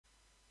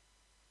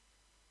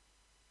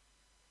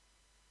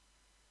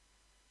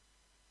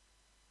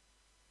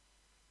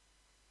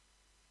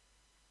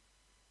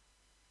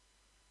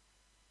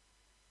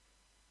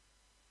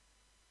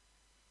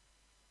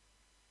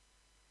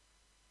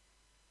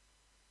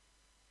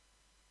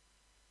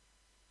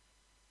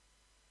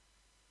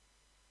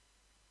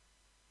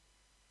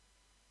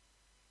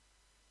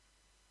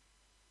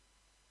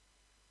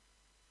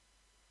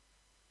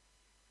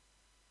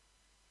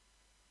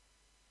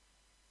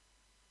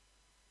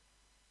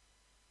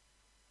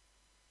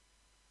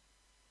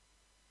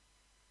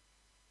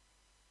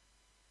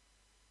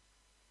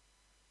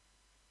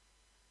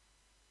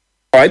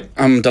All right,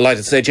 I'm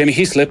delighted to say Jamie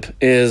Heaslip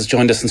is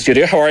joined us in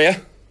studio. How are you?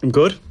 I'm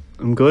good.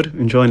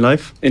 Enjoying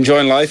life.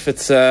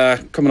 It's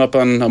coming up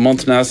on a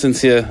month now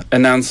since you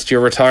announced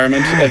your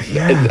retirement.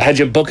 Had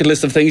you a bucket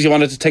list of things you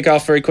wanted to take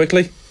off very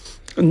quickly?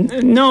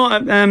 No,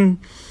 I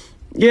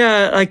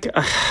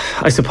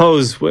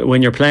suppose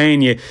when you're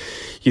playing, you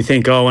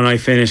think, oh, when I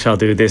finish, I'll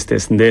do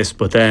this, and this.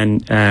 But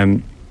then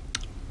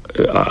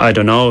I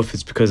don't know if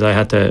it's because I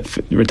had to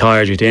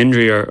retire due to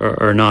injury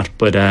or not.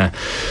 But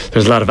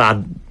there's a lot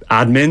of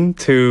admin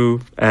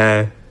to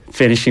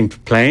finishing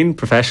playing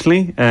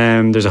professionally.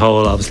 There's a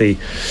whole obviously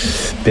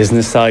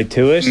business side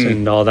to it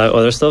and all that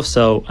other stuff.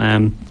 So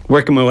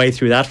working my way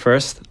through that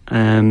first,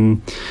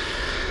 and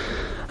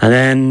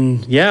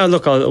then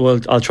look,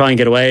 I'll try and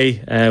get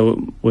away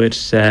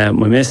with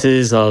my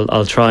missus.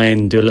 I'll try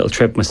and do a little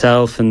trip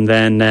myself, and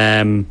then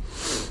then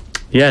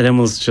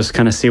we'll just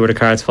kind of see where the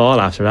cards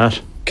fall after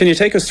that. Can you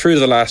take us through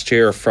the last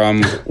year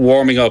from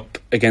warming up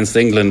against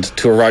England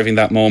to arriving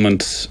that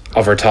moment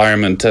of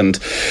retirement, and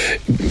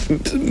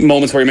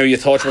moments where maybe you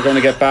thought you were going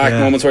to get back,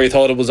 moments where you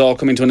thought it was all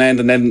coming to an end,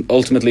 and then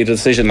ultimately the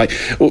decision? Like,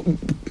 when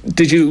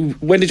did you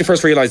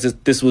first realise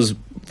that this was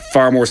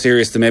far more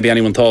serious than maybe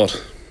anyone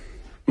thought?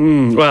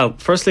 Well,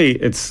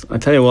 firstly, I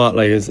tell you what,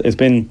 like it's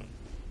been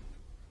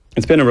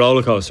a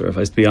roller coaster, if I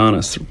was to be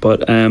honest.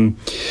 But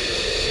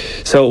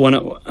so when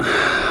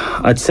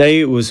I'd say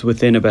it was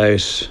within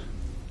about.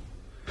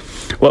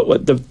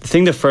 What the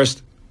thing that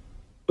first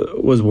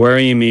was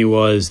worrying me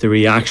was the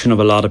reaction of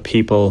a lot of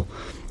people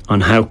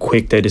on how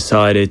quick they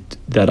decided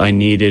that I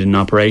needed an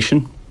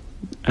operation.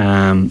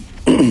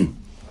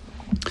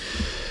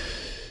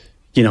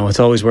 It's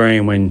always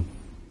worrying when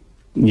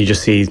you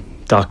just see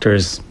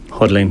doctors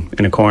huddling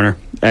in a corner.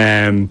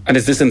 And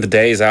is this in the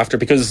days after?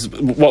 Because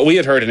what we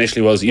had heard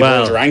initially was you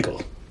rolled your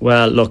ankle.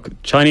 Well, look,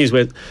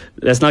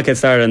 let's not get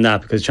started on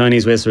that, because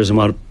Chinese whistlers and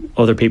what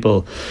other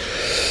people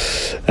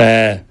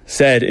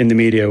said in the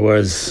media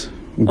was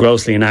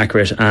grossly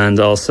inaccurate, and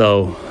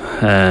also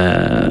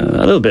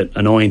a little bit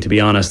annoying, to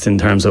be honest, in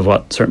terms of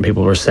what certain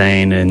people were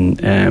saying,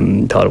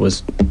 and thought it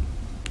was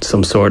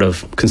some sort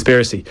of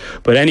conspiracy.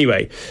 But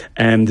anyway,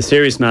 the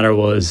serious matter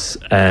was,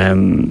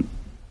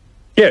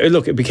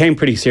 look, it became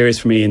pretty serious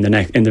for me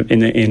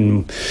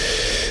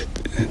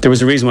there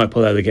was a reason why I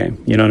pulled out of the game.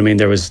 You know what I mean?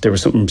 There was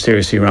something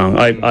seriously wrong.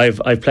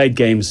 I've played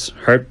games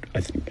hurt.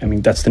 I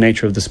mean that's the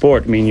nature of the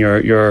sport. I mean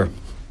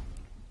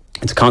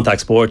it's a contact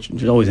sport.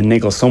 There's always a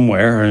niggle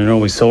somewhere, and you're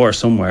always sore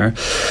somewhere,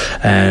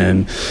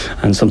 and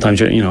sometimes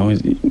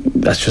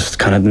that's just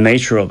kind of the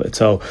nature of it.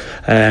 So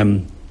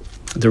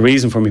the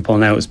reason for me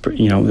pulling out was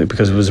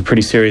because it was a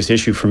pretty serious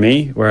issue for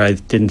me, where I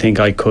didn't think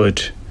I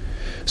could.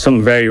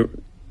 Something very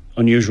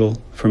unusual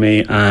for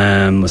me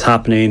was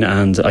happening,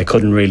 and I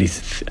couldn't really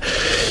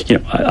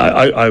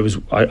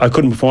I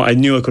couldn't perform. I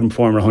knew I couldn't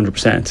perform at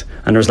 100%,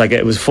 and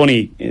it was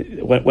funny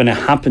when it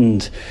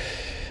happened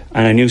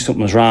and I knew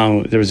something was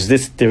wrong. There was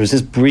this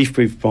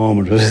brief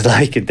moment. It was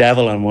like a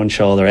devil on one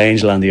shoulder,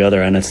 angel on the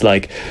other, and it's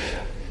like,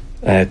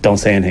 don't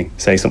say anything,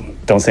 say something,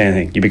 don't say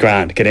anything, you be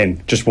grand, get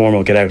in, just warm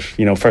up, get out,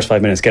 first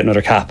 5 minutes, get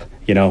another cap.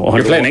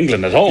 You're playing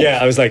England at home. Yeah,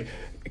 I was like,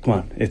 come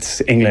on,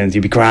 it's England, you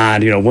be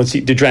grand, once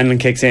the adrenaline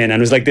kicks in. And it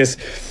was like this,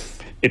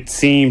 it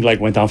seemed like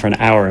went on for an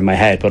hour in my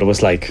head, but it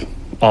was like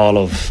all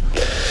of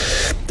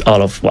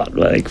what,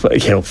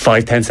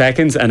 5-10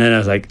 seconds, and then I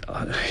was like,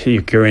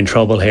 you're in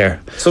trouble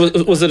here. So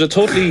was it a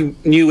totally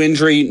new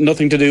injury,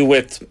 nothing to do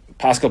with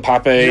Pascal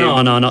Pape?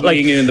 No. Like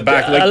you in the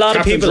back, like a lot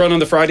of people run on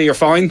the Friday, you're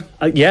fine.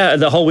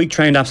 The whole week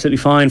trained absolutely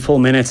fine, full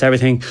minutes,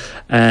 everything.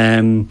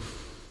 People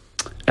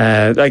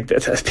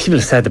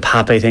have said the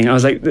Pape thing. I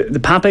was like, the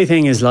Pape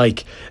thing is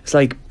like it's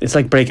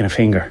like breaking a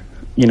finger.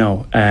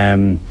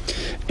 The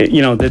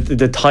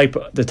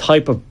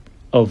type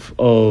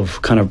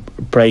of kind of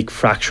break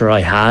fracture I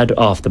had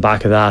off the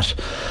back of that.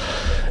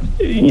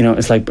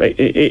 It's like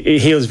it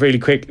heals really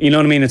quick. You know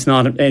what I mean? It's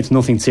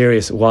nothing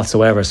serious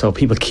whatsoever. So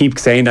people keep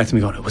saying that to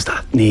me, going, "It was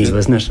that knee,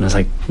 wasn't it?" And I was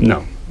like,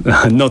 "No,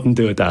 nothing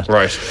to do with that."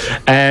 Right.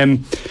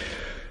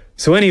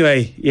 So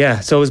anyway,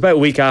 so it was about a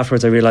week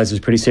afterwards I realised it was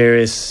pretty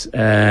serious.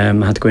 I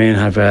had to go in and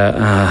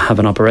have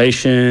an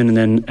operation, and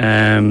then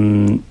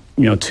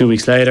 2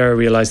 weeks later I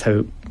realised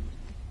how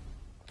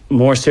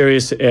more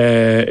serious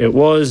it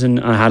was, and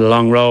I had a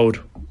long road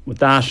with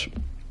that.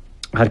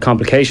 I had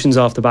complications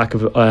off the back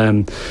of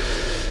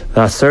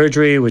that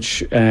surgery,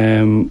 which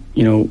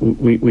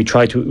we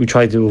tried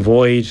to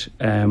avoid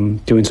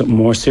doing something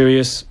more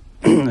serious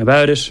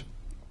about it.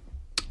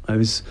 I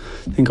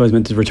think I was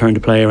meant to return to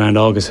play around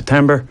August,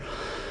 September.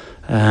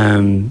 I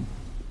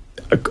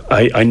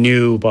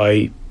knew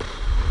by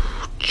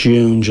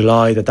June,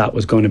 July that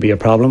was going to be a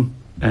problem.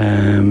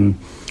 Then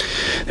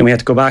we had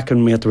to go back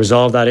and we had to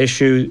resolve that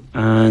issue,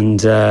 and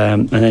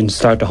then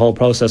start the whole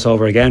process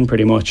over again,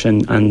 pretty much,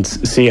 and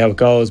see how it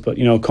goes. But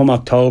come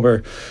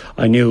October,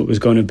 I knew it was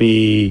going to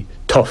be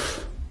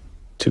tough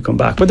come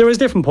back. But there was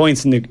different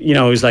points in the, it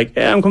was like,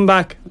 yeah, I'm coming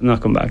back, I'm not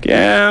coming back.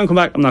 Yeah, I'm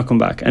coming back, I'm not coming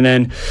back. And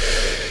then,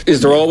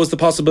 is there always the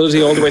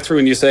possibility all the way through,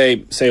 and you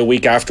say a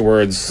week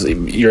afterwards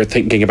you're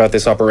thinking about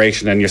this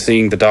operation and you're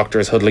seeing the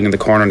doctors huddling in the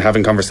corner and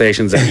having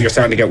conversations, and you're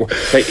starting to get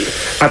like,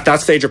 at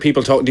that stage, are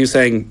people talking to you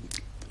saying,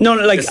 no,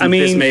 like,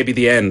 this may be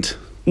the end?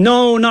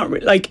 No,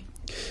 not like,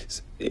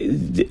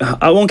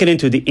 I won't get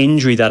into the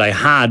injury that I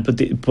had, but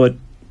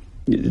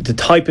the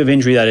type of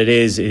injury that it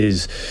is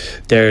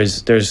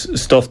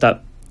there's stuff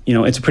that,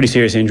 it's a pretty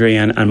serious injury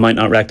and might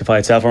not rectify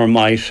itself, or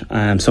might.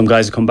 Some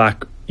guys have come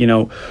back,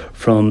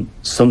 from,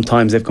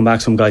 sometimes they've come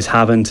back, some guys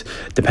haven't,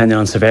 depending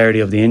on severity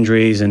of the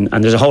injuries, and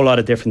there's a whole lot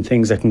of different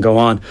things that can go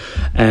on,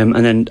 and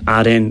then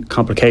add in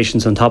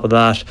complications on top of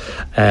that.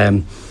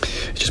 It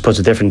just puts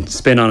a different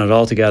spin on it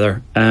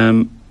altogether.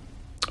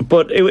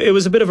 But it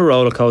was a bit of a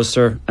roller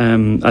coaster.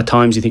 At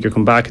times you think you're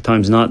coming back, at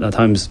times not, at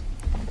times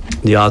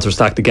the odds are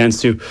stacked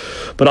against you.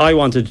 But I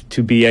wanted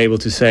to be able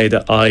to say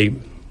that I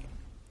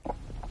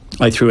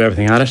threw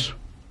everything at it,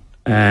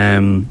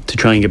 to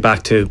try and get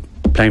back to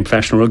playing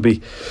professional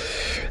rugby.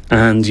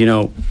 And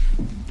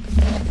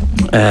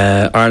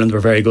Ireland were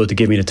very good to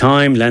give me the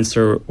time.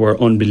 Leinster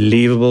were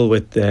unbelievable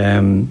with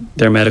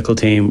their medical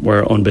team,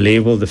 were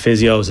unbelievable. The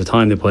physios, the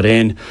time they put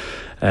in,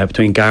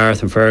 between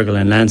Gareth and Fergal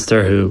and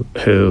Leinster, who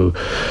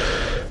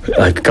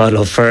like, God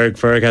love Ferg.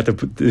 Ferg had to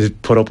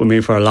put up with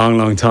me for a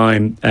long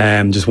time,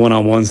 just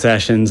one-on-one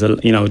sessions,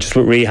 just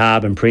with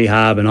rehab and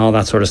prehab and all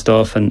that sort of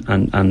stuff,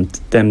 and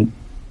them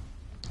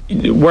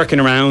working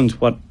around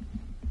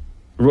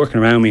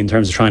me in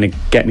terms of trying to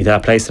get me to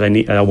that place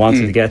that I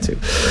wanted to get to.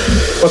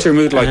 What's your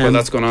mood like when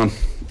that's going on?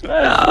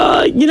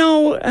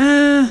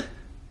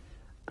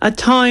 At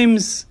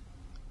times,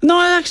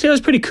 no, actually I was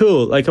pretty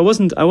cool. Like, I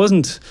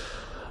wasn't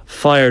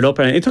fired up,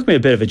 and it took me a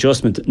bit of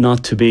adjustment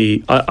not to be.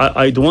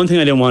 The one thing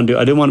I didn't want to do,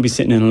 I didn't want to be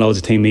sitting in loads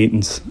of team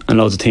meetings and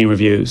loads of team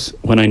reviews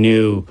when I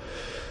knew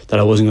that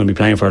I wasn't going to be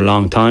playing for a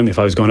long time if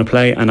I was going to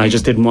play, and I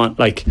just didn't want,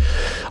 like,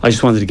 I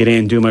just wanted to get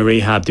in, do my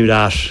rehab, do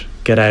that,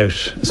 get out.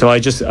 So I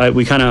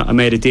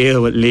made a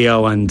deal with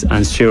Leo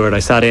and Stuart. I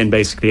sat in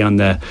basically on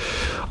the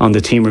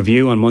team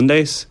review on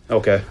Mondays.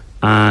 Okay.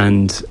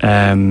 And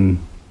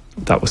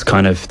that was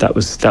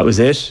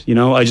it.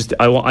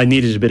 I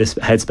needed a bit of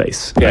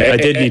headspace. Yeah, I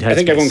did need headspace. I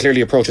think everyone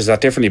clearly approaches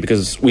that differently,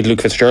 because we had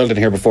Luke Fitzgerald in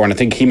here before, and I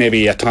think he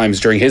maybe at times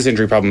during his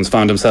injury problems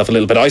found himself a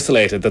little bit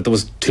isolated, that there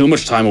was too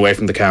much time away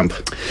from the camp.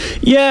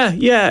 Yeah.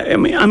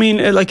 I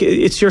mean, like,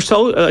 it's your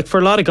like, for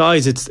a lot of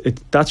guys,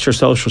 that's your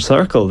social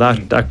circle,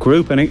 that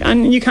group,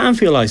 and you can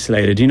feel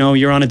isolated.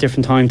 You're on a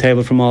different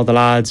timetable from all the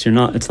lads. You're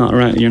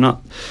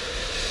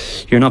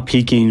not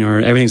peaking, or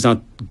everything's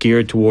not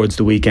geared towards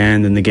the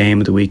weekend and the game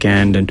of the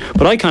weekend.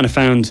 But I kind of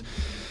found,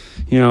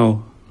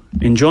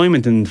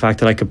 enjoyment in the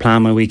fact that I could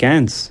plan my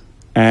weekends,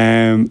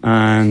 and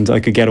I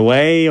could get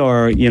away,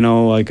 or I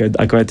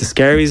go out to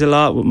Scaries a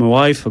lot with my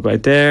wife. I go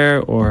out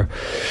there, or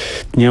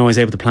I was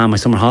able to plan my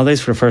summer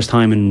holidays for the first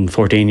time in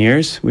 14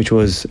 years, which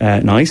was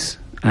nice.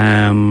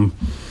 And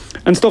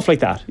stuff like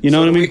that, what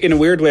I mean? In a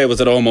weird way,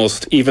 was it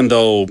almost, even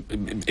though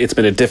it's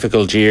been a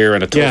difficult year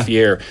and a tough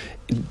year,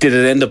 did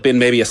it end up being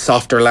maybe a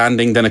softer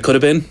landing than it could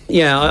have been?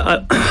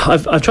 Yeah,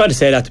 I've tried to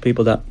say that to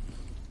people, that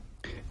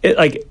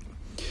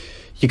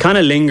you kind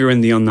of linger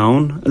in the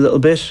unknown a little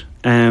bit,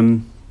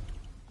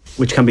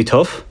 which can be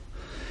tough,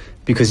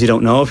 because you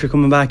don't know if you're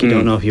coming back, you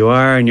don't know if you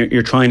are, and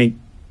you're trying to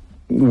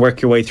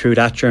work your way through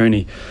that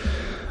journey.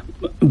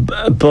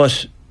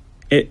 But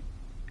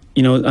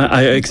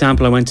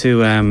example, I went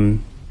to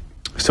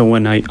so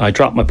when I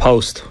dropped my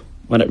post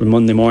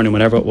Monday morning,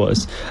 whenever it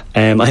was,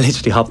 I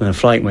literally hopped on a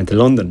flight and went to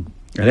London.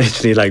 I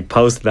literally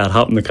posted that,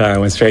 hopped in the car,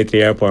 went straight to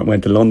the airport and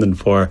went to London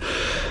for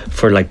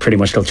like pretty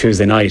much till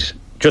Tuesday night,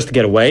 just to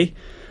get away.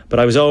 But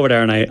I was over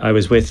there, and I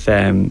was with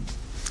Kevin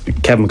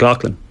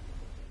McLaughlin,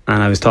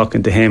 and I was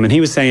talking to him, and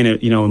he was saying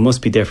it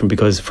must be different,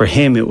 because for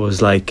him it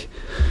was like,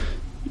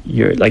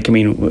 you're like,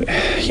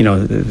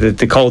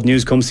 the cold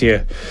news comes to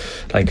you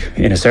like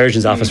in a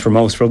surgeon's office for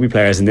most rugby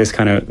players in this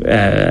kind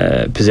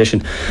of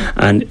position,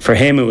 and for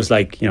him it was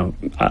like,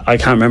 I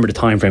can't remember the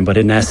time frame, but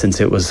in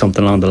essence it was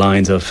something along the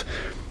lines of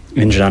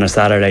injured on a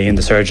Saturday, in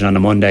the surgeon on a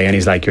Monday, and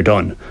he's like, you're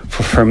done.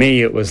 For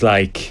me it was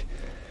like,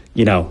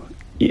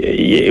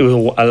 it was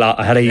a lot.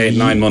 I had a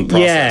 8-9 month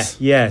process.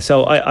 Yeah.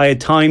 So I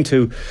had time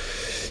to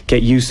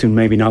get used to,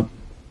 maybe not.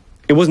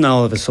 It wasn't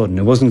all of a sudden.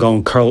 It wasn't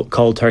going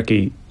cold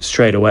turkey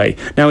straight away.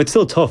 Now, it's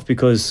still tough,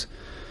 because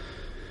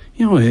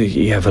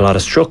you have a lot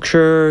of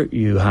structure.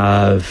 You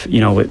have,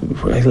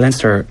 with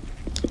Leinster,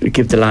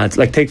 give the lads,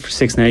 like, take for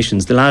Six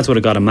Nations, the lads would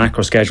have got a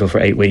macro schedule for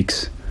 8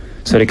 weeks,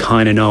 so they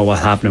kind of know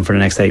what's happening for the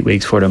next 8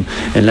 weeks for them.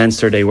 In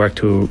Leinster, they work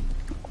to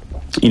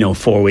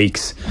 4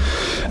 weeks,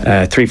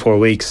 3-4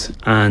 weeks,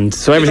 and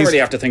so everything. You don't really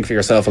have to think for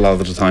yourself a lot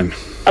of the time.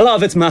 A lot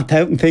of it's mapped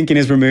out, and thinking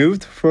is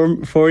removed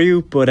for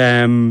you, but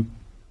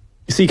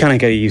so you kind of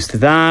get used to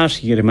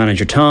that. You get to manage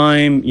your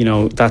time.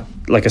 That,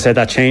 like I said,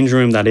 that change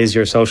room, that is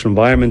your social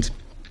environment,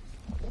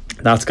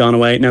 that's gone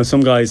away. Now,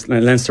 some guys,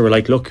 Leinster, were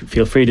like, look,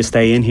 feel free to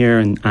stay in here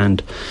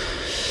and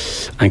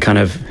kind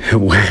of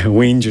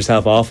weaned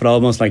yourself off it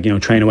almost, like, you know,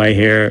 train away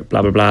here,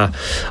 blah blah blah.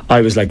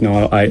 I was like,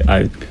 no,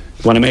 I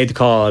when I made the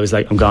call, I was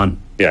like, I'm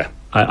gone. Yeah.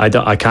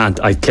 I can't.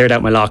 I cleared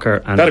out my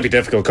locker. And that'd be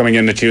difficult coming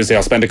in on Tuesday.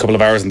 I'll spend a couple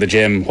of hours in the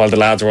gym while the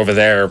lads are over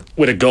there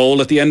with a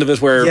goal at the end of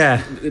it. Where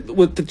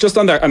just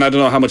on that, and I don't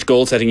know how much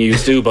goal setting you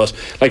used to do, but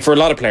like for a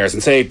lot of players,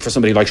 and say for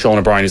somebody like Sean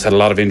O'Brien who's had a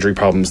lot of injury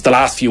problems the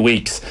last few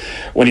weeks,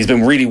 when he's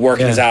been really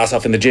working his ass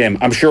off in the gym,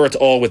 I'm sure it's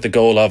all with the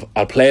goal of,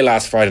 I'll play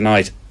last Friday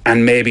night,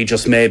 and maybe,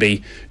 just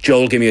maybe,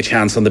 Joel give me a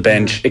chance on the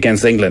bench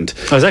against England.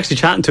 I was actually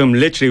chatting to him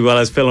literally while I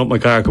was filling up my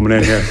car coming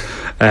in here.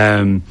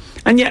 And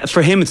yeah,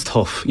 for him it's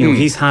tough. You know,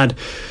 he's had,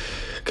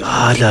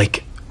 God,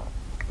 like,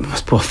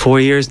 what,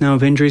 4 years now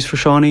of injuries for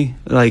Shawnee.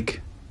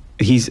 Like,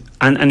 he's,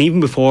 and even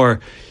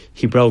before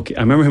he broke, I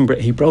remember him,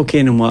 he broke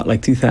in what,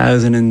 like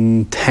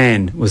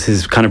 2010 was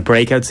his kind of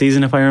breakout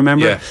season, if I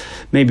remember. Yeah.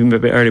 Maybe a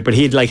bit earlier, but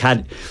he'd like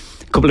had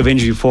a couple of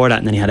injuries before that,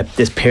 and then he had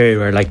this period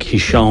where like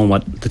he's shown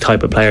what the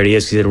type of player he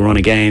is, because he had a run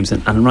of games,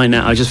 and right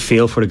now I just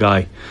feel for the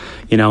guy,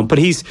 you know. But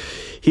he's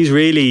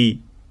really,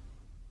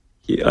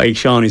 like,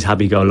 Sean is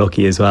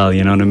happy-go-lucky as well,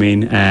 you know what I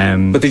mean?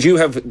 But did you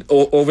have,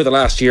 over the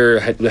last year,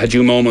 had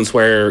you moments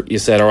where you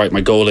said, all right, my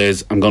goal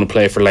is I'm going to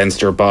play for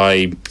Leinster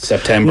by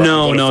September?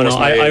 No.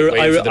 I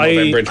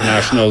November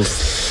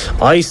internationals.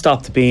 I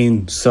stopped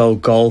being so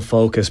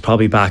goal-focused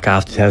probably back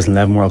after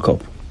 2011 World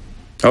Cup.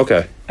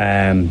 Okay.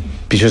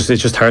 Because it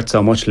just hurt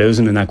so much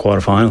losing in that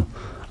quarter-final.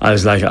 I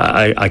was like,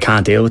 I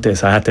can't deal with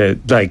this. I had to,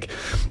 like,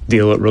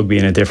 deal with rugby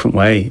in a different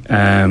way.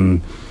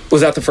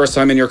 Was that the first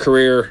time in your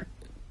career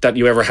that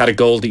you ever had a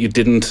goal that you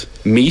didn't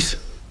meet?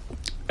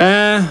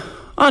 No,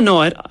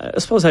 I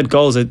suppose I had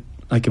goals that,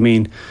 like, I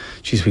mean,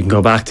 geez, we can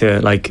go back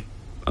to, like,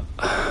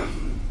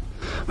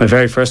 my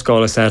very first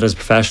goal I set as a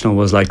professional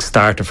was like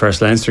start the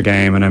first Leinster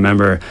game, and I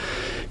remember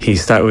we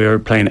were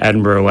playing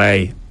Edinburgh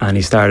away, and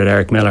he started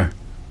Eric Miller,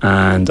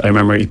 and I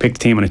remember he picked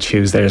the team on a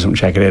Tuesday or something,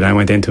 check it out. I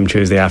went into him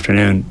Tuesday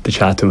afternoon to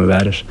chat to him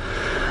about it,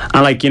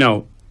 and, like, you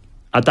know,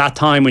 at that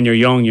time when you're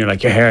young, you're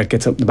like, your hair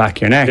gets up the back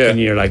of your neck, and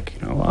you're like,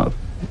 you know, well,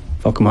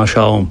 fuck him, I'll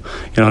show him,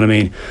 you know what I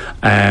mean?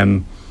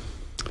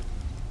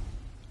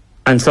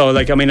 And so,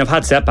 like, I mean, I've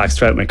had setbacks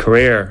throughout my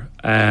career,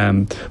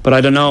 but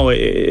I don't know,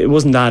 it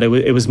wasn't that,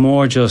 it was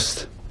more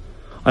just,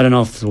 I don't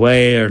know if it's the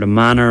way or the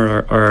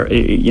manner or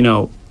you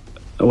know,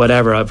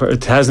 whatever.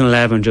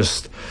 2011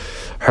 just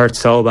hurt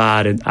so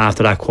bad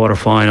after that quarter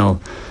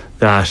final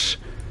that,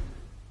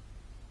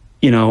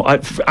 you know, I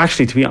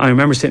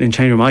remember sitting in the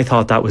change room, I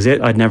thought that was it.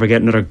 I'd never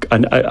get another,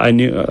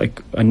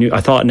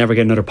 I thought I'd never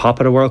get another pop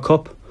at a World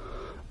Cup,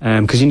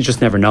 because you just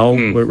never know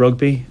with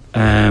rugby.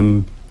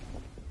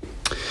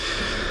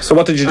 So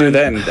what did you do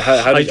then?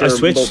 How did your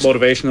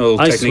motivational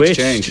techniques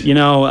change? You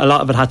know, a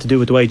lot of it had to do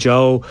with the way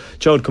Joe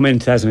had come in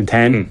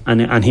 2010,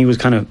 and he was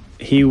kind of,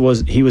 he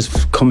was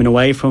coming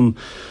away from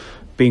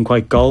being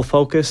quite goal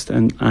focused,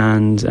 and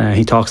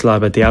he talks a lot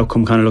about the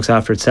outcome kind of looks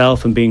after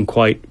itself, and being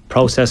quite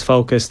process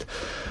focused.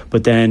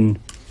 But then,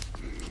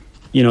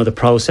 you know, the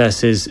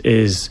process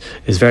is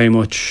very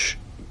much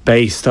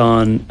based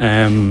on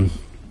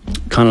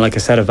kind of like a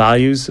set of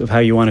values of how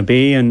you want to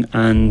be and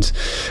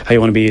how you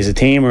want to be as a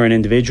team or an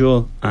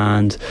individual.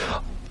 And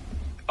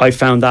I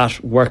found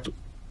that worked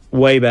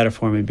way better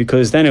for me,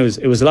 because then it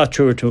was a lot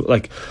truer to,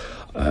 like,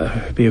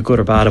 be a good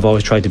or bad. I've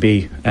always tried to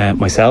be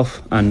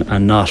myself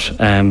and not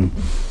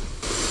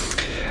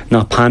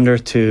pander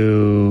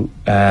to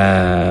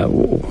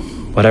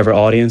whatever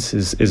audience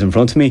is in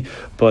front of me,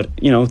 but,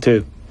 you know,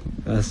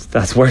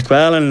 that's worked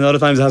well, and other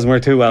times it hasn't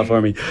worked too well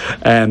for me.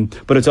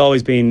 But I've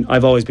always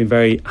been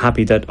very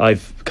happy that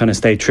I've kind of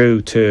stayed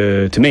true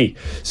to me.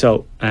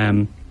 So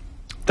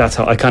that's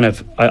how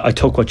I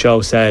took what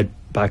Joe said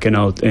back in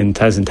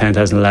 2010,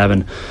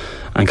 2011,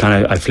 and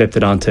kind of I flipped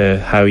it onto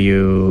how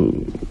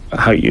you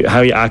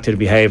acted and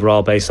behaved,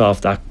 all based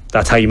off that.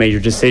 That's how you made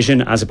your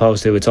decision, as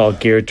opposed to it's all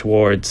geared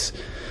towards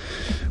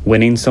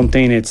winning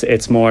something.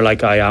 It's more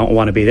like, I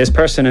want to be this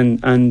person,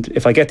 and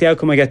if I get the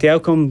outcome, I get the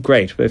outcome,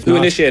 great. But if who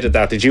initiated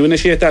that? Did you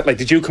initiate that? Like,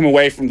 did you come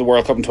away from the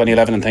World Cup in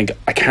 2011 and think,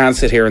 I can't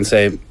sit here and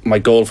say my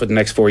goal for the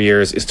next 4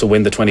 years is to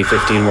win the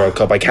 2015 World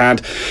Cup? I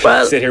can't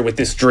sit here with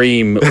this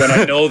dream when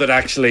I know that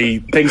actually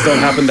things don't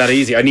happen that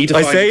easy. I need to.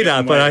 I say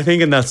that, but I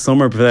think in that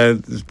summer,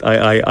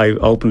 I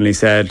openly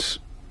said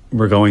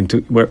we're going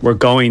to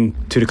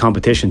the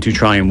competition to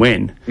try and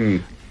win.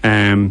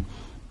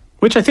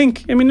 Which I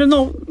think, I mean,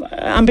 no,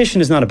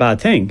 ambition is not a bad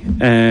thing.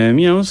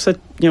 You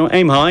know,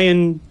 aim high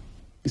and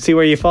see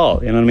where you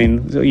fall. You know what I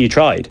mean? You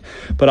tried,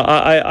 but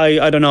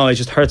I don't know. It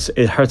just hurts.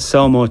 It hurts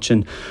so much.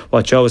 And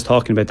what Joe was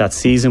talking about, that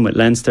season with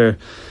Leinster,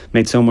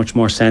 made so much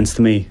more sense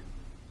to me.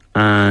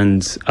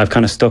 And I've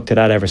kind of stuck to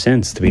that ever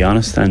since, to be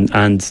honest.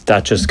 And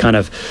that just kind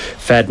of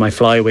fed my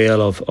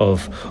flywheel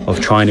of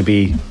trying to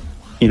be,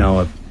 you know,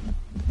 a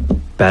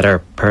better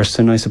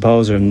person, I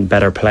suppose, or a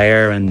better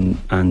player, and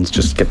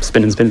just get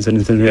spinning,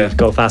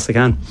 go fast I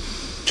can.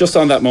 Just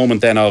on that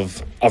moment then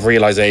of of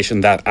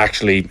realisation that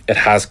actually it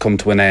has come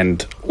to an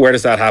end? Where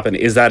does that happen?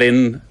 Is that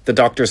in the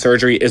doctor's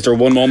surgery? Is there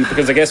one moment?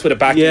 Because I guess with a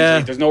back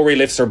injury, there's no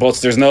real ifs or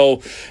buts. There's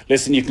no,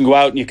 listen, you can go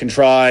out and you can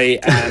try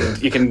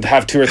and you can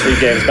have 2 or 3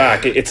 games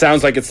back. It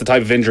sounds like it's the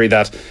type of injury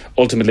that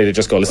ultimately they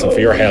just go, listen, for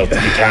your health, you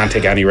can't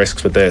take any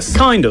risks with this.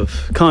 Kind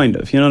of.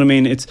 You know what I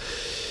mean? It's,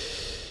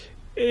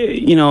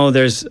 you know,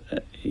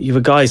 you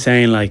have a guy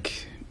saying,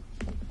 like,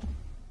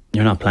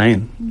 you're not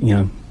playing, you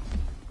know.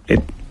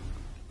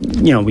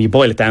 You know, you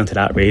boil it down to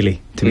that, really,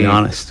 to be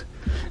honest.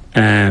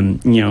 You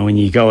know, when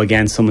you go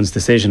against someone's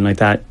decision like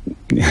that,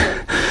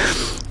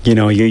 you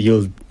know,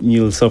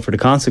 you'll suffer the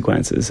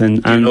consequences.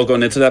 And you know,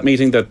 going into that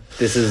meeting that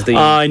this is the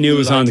I knew it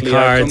was on the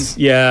cards.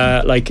 Outcome.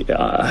 Yeah, like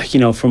you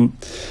know, from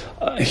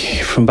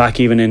back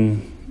even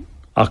in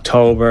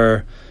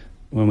October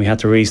when we had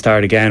to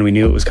restart again, we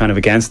knew it was kind of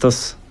against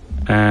us.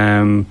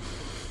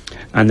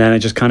 And then I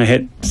just kind of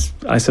hit,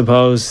 I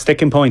suppose,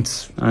 sticking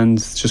points, and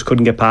just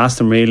couldn't get past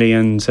them, really.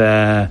 And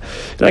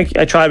like,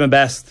 I tried my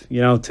best, you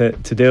know, to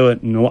do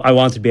it, and I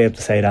wanted to be able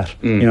to say that,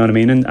 you know what I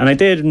mean? And I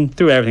did, and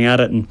threw everything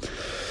at it, and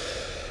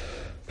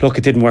look,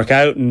 it didn't work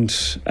out. And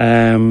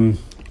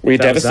were you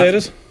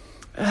devastated?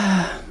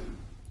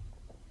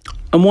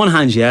 On one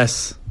hand,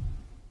 yes,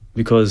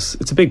 because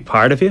it's a big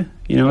part of you.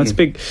 You know, it's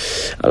big.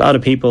 A lot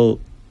of people,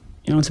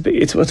 you know,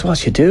 it's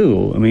what you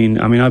do. I mean,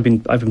 I've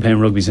been playing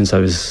rugby since I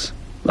was,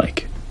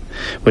 like,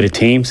 with a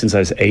team since I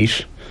was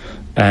 8.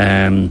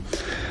 My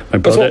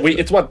brother,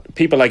 it's what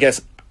people, I guess,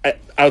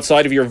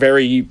 outside of your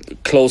very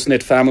close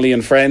knit family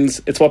and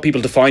friends, it's what people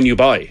define you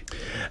by.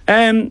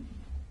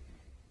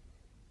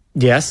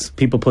 Yes,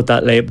 people put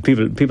that label.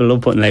 People love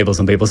putting labels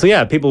on people. So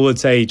yeah, people would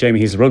say Jamie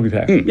Heaslip, a rugby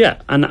player.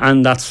 Yeah,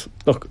 and that's,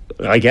 look,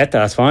 I get that.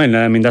 That's fine.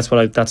 I mean, that's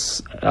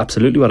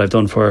absolutely what I've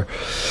done for,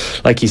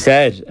 like you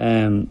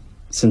said.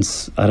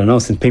 Since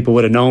people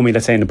would have known me,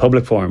 let's say in the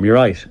public forum. You're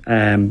right.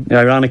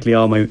 Ironically,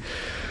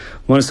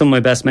 some of my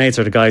best mates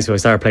are the guys who I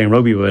started playing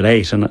rugby with at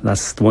 8, and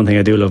that's the one thing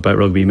I do love about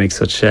rugby. You make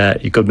such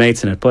good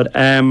mates in it. But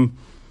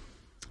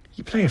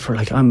you play it for,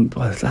 like,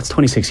 that's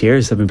 26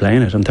 years I've been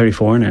playing it. I'm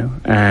 34 now.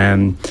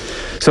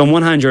 So on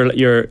one hand,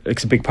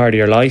 it's a big part of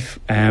your life.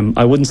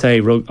 I wouldn't say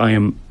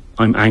I'm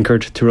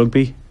anchored to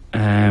rugby.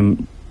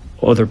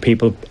 Other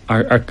people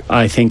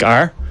I think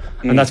are,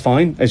 and that's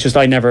fine. It's just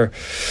I never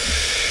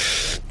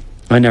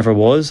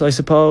was, I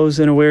suppose,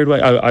 in a weird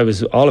way. I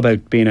was all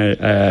about being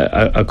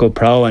a good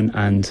pro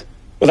and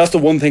well, that's the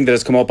one thing that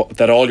has come up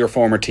that all your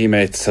former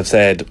teammates have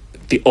said,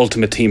 the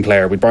ultimate team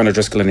player. We had Brian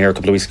O'Driscoll in here a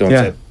couple of weeks ago and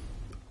said,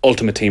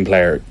 ultimate team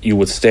player, you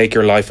would stake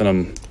your life in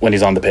him when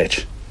he's on the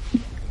pitch.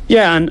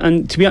 Yeah,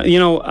 and to be honest, you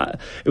know,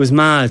 it was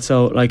mad.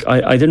 So, like,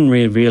 I didn't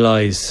really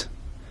realise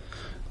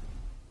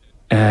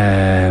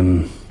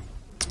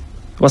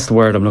what's the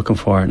word I'm looking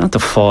for? Not the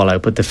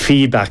fallout, but the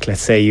feedback,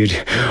 let's say,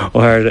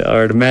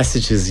 or the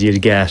messages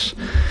you'd get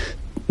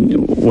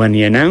when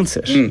you announce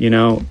it. You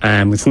know,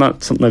 it's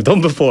not something I've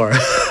done before.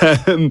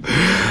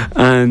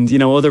 And, you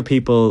know, other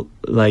people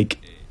kind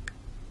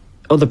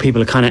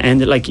of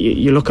ended, like,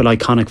 you look at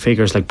iconic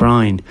figures like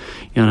Brian,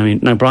 you know what I mean?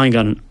 Now, Brian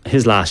got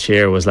his last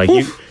year was like,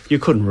 you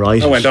couldn't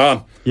write it. Went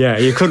on. Yeah,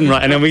 you couldn't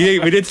write, and then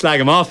we did slag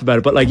him off about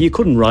it, but, like, you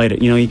couldn't write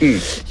it. You know,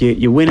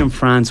 you win in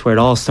France where it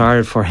all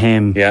started for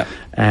him. Yeah.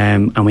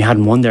 And we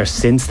hadn't won there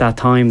since that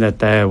time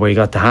where he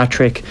got the hat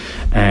trick.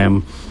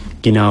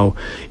 You know,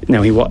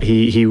 now he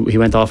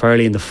went off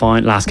early in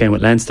the last game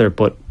with Leinster,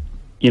 but,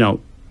 you know,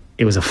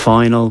 it was a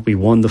final. We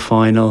won the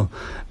final,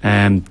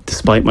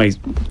 despite my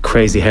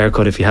crazy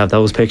haircut. If you have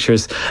those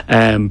pictures,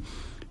 you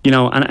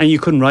know, and you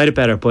couldn't write it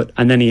better.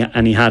 And then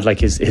he had, like,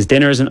 his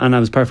dinners, and that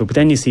was perfect. But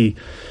then you see.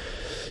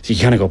 So you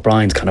kind of go,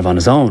 Brian's kind of on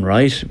his own,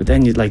 right? But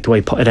then, like, the way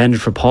it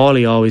ended for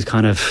Paulie, I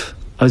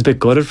was a bit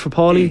gutted for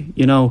Paulie.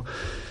 You know,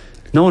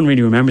 no one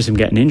really remembers him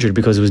getting injured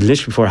because it was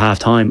literally before half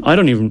time. I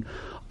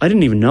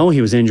didn't even know he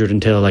was injured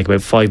until, like,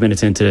 about 5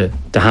 minutes into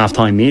the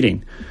half-time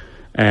meeting,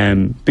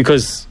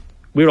 because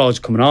we were all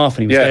just coming off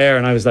and he was there,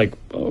 and I was like,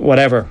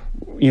 whatever,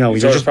 you know.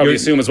 You probably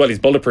assume as well he's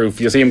bulletproof.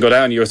 You see him go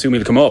down, you assume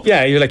he'll come up.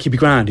 Yeah, you're like, he'd be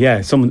grand.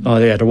 Yeah,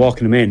 they're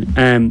walking him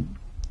in.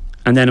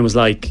 And then it was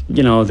like,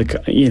 you know,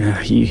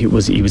 he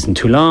was in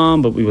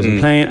Toulon, but we wasn't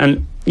playing,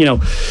 and, you know,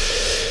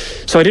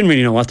 so I didn't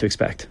really know what to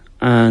expect.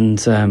 And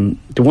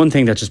the one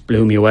thing that just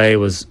blew me away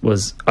was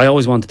I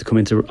always wanted to come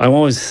into.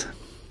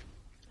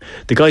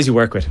 The guys you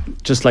work with,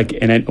 just like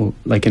in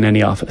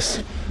any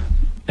office,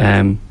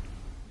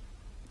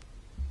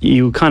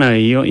 you kind of,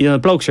 you know,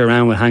 blokes you're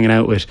around with, hanging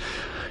out with,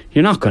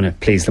 you're not going to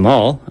please them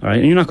all right?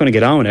 And you're not going to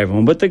get on with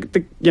everyone, but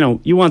you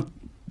know, you want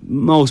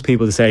most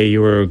people to say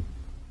you were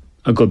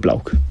a good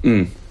bloke.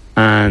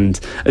 And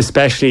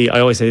especially, I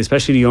always say,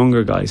 especially the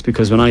younger guys,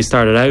 because when I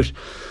started out,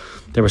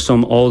 there were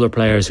some older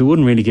players who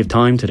wouldn't really give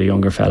time to the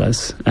younger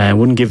fellas,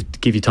 wouldn't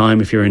give you time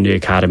if you're in the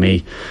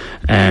academy,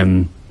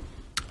 and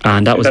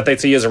that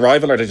they'd see you as a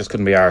rival, or they just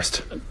couldn't be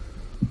arsed?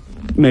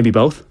 Maybe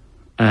both.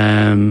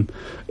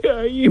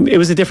 It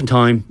was a different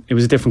time. It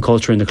was a different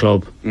culture in the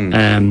club.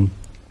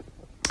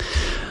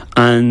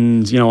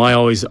 And, you know, I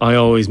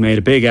always made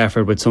a big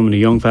effort with some of the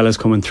young fellas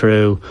coming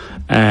through,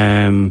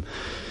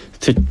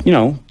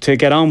 to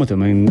get on with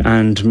them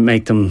and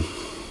make them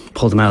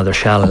pull them out of their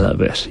shell a little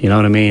bit, you know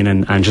what I mean,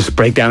 and just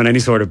break down any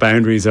sort of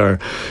boundaries or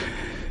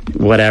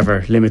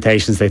whatever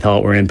limitations they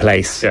thought were in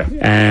place.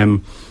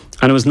 And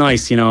it was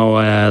nice,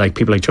 like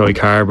people like Joey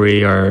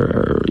Carberry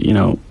or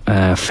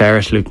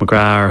Ferret, Luke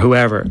McGrath or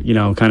whoever,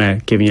 kind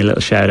of giving you a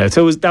little shout out.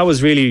 So that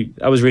was really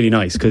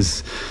nice,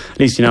 because at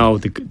least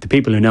the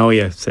people who know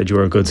you said you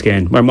were a good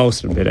skin, or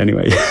most of them did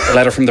anyway. A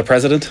letter from the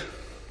president.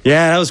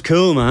 Yeah, that was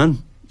cool, man.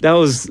 I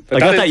got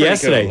that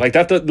yesterday. Cool. Like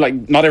that,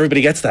 like not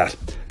everybody gets that.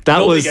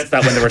 Nobody gets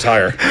that when they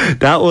retire.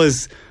 that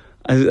was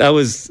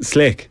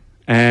slick.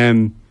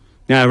 I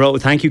wrote a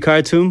thank you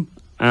card to him,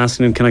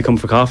 asking him, can I come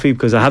for coffee?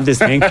 Because I have this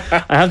thing.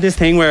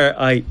 Where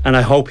I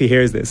hope he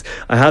hears this.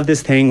 I have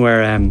this thing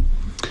where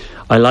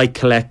I like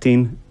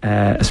collecting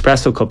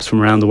espresso cups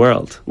from around the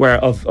world,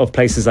 of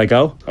places I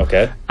go.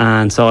 Okay.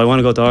 And so I want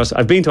to go to Ars.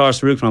 I've been to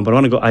Ars Rugby, but I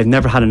want to go. I've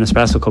never had an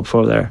espresso cup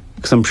before there,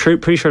 because I'm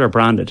pretty sure they're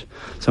branded.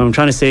 So I'm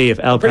trying to see if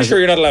Pretty sure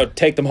you're not allowed to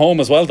take them home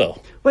as well,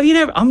 though.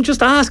 Well, I'm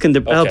just asking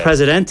the El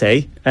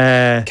Presidente.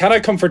 Can I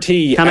come for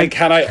tea?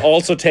 Can I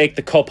also take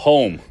the cup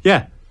home?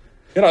 Yeah.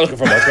 You're not looking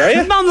for much, are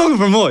you? No, I'm looking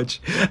for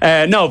much.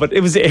 No, but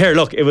it was here.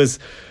 Look, it was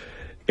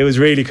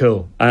really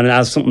cool, and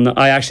as something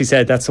I actually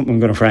said, that's something I'm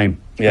going to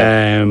frame.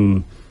 Yeah.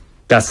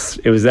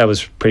 That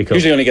was pretty cool.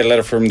 Usually only get a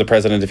letter from the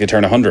president if you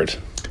turn 100.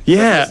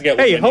 Yeah.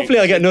 Hey, hopefully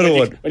I'll get another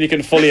one when you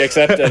can fully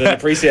accept it and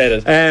appreciate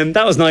it.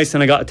 That was nice,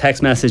 and I got a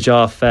text message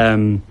off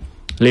Leo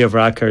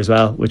Varadkar as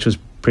well, which was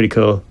pretty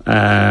cool.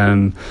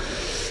 Because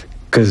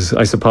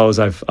I suppose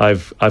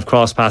I've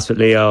crossed paths with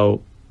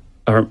Leo,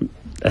 or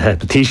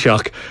the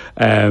Taoiseach.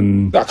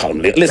 Not call him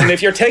Leo. Listen,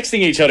 if you're texting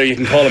each other, you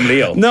can call him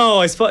Leo.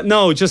 No,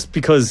 just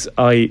because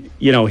he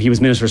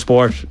was Minister of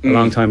Sport a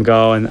long time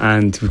ago,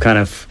 and we kind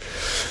of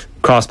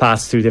crossed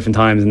paths through different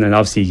times, and then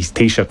obviously he's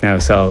Taoiseach now,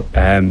 so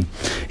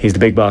he's the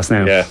big boss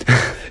now. Yeah.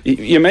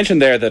 You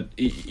mentioned there that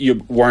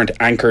you weren't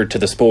anchored to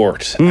the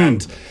sport,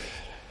 and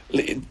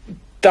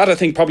that I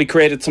think probably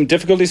created some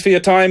difficulties for you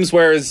at times,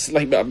 whereas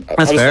like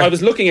I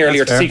was looking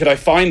earlier to see could I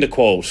find a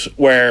quote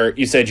where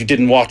you said you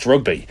didn't watch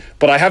rugby,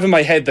 but I have in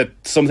my head that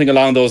something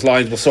along those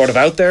lines was sort of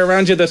out there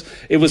around you, that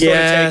it was sort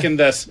of taken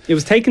that... It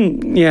was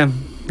taken, yeah.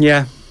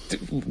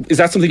 Is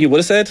that something you would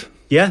have said?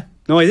 Yeah.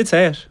 No, I did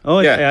say it. Oh,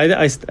 yeah.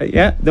 I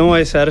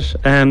said it.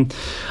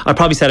 I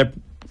probably said it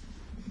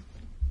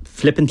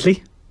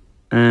flippantly.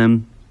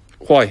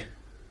 Why?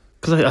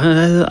 Because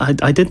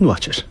I didn't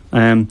watch it.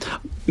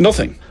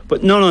 Nothing?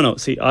 But no.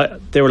 See,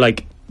 they were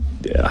like,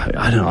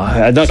 I don't know.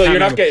 I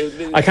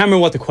can't remember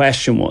what the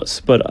question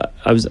was, but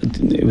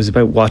it was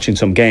about watching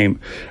some game.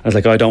 I was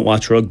like, I don't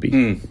watch rugby.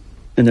 And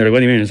they're like, what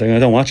do you mean? I was like, I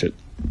don't watch it.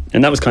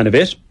 And that was kind of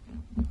it.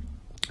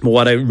 But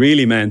what I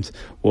really meant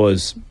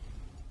was...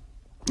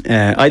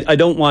 I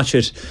don't watch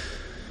it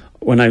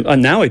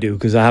and now I do,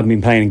 because I haven't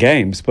been playing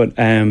games, but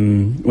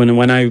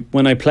when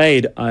I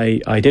played,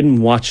 I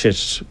didn't watch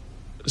it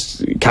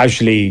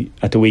casually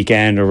at the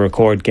weekend or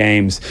record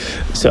games,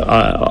 so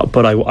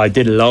but I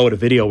did a load of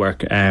video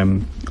work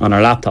on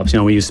our laptops.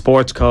 We use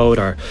Sports Code,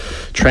 our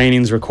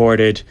trainings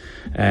recorded,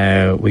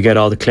 we get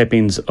all the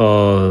clippings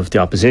of the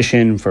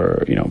opposition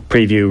for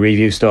preview,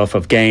 review stuff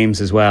of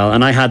games as well,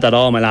 and I had that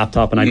all on my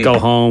laptop, and I'd go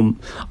home.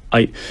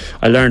 I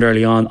learned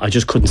early on I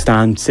just couldn't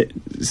stand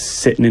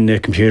sitting in the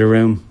computer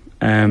room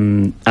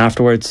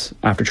afterwards,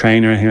 after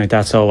training or anything like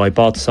that, so I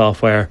bought the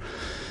software,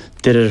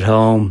 did it at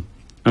home,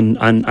 and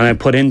I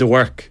put in the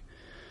work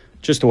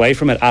just away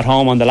from it at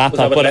home on the laptop.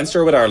 Was that with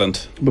Leinster or with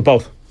Ireland? With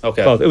both.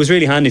 Okay. Both. It was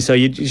really handy. So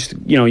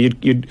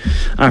you'd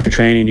after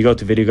training, you go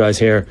to Video Guys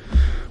here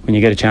when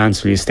you get a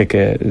chance, you stick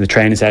the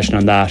training session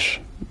on that,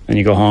 and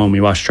you go home,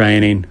 you watch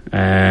training,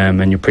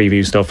 and you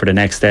preview stuff for the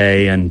next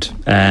day, and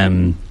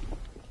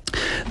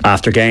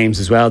after games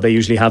as well, they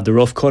usually have the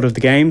rough cut of the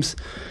games,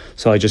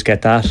 so I just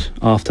get that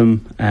off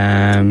them,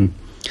 and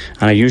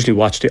I usually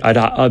watched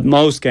it.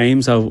 Most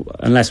games,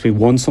 unless we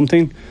won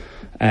something,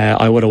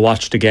 I would have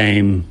watched a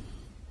game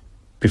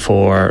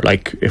before.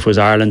 Like if it was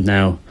Ireland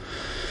now,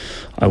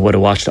 I would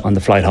have watched it on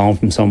the flight home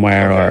from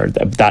somewhere, or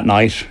that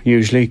night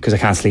usually, because I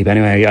can't sleep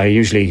anyway.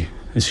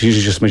 It's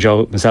usually just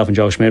myself and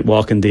Joe Schmidt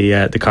walking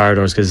the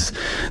corridors, because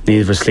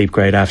neither of us sleep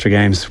great after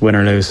games, win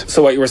or lose.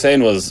 So what you were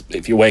saying was,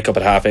 if you wake up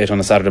at 8:30 on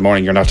a Saturday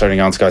morning, you're not turning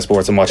on Sky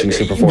Sports and watching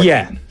Super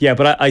 14. Yeah,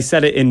 but I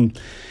said it in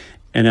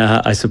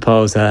I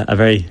suppose a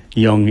very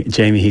young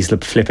Jamie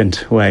Heaslip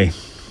flippant way.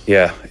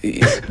 Yeah.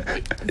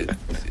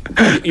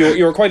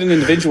 You were quite an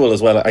individual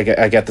as well, I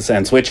get the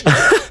sense, which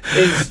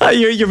is...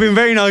 You've been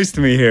very nice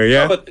to me here,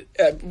 yeah? No,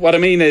 but what I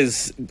mean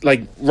is,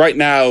 like, right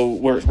now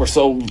we're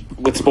so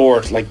with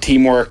sport, like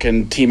teamwork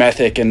and team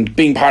ethic and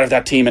being part of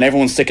that team and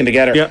everyone's sticking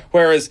together,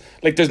 whereas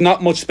like there's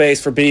not much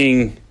space for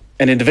being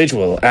an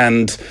individual,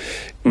 and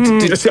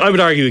I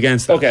would argue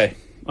against that. Okay.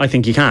 I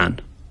think you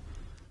can.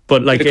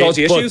 But like, did it cause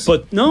you issues?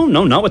 But no,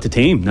 not with the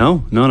team.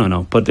 No.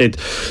 But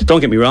don't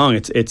get me wrong.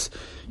 It's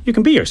you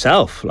can be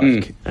yourself,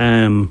 like,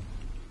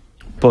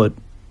 but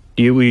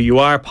you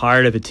are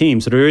part of a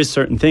team. So there is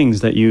certain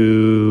things that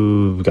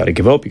you got to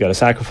give up. You got to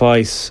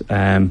sacrifice.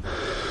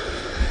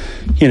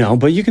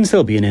 but you can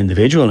still be an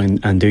individual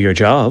and do your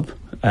job.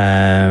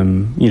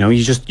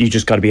 You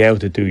just got to be able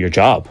to do your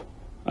job,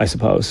 I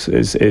suppose,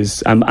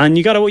 and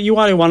you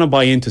want to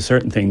buy into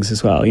certain things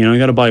as well. You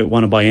got to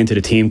want to buy into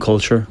the team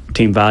culture,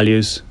 team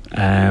values,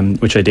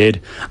 which I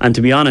did. And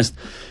to be honest,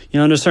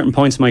 there's certain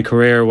points in my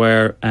career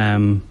where,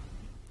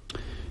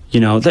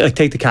 like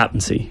take the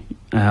captaincy.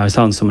 I was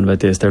telling someone about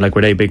this. They're like,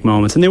 were they big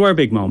moments? And they were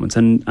big moments.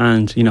 And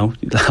I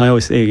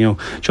always say,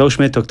 Joe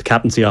Schmidt took the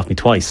captaincy off me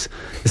twice,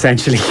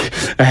 essentially,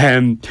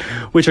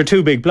 which are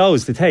two big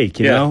blows to take,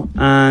 you know.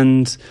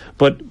 And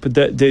but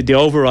the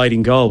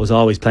overriding goal was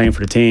always playing for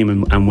the team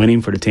and winning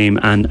for the team.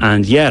 And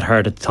it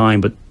hurt at the time,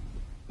 but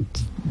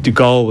the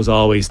goal was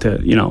always to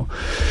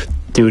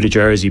do the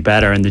jersey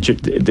better. And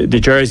the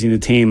jersey and the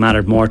team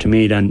mattered more to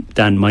me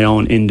than my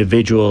own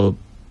individual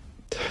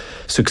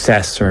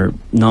success or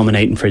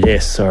nominating for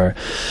this, or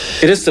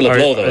it is still a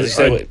blow though,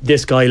 or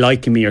this guy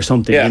liking me or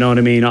something. You know what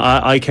I mean?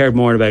 I cared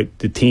more about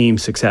the team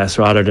success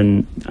rather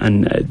than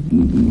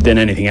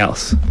anything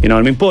else. You know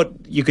what I mean? But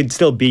you could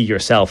still be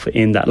yourself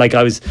in that. Like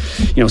I was,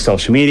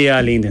 social media,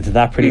 I leaned into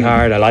that pretty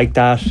hard. I liked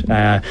that.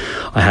 I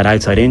had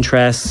outside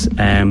interests.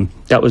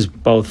 That was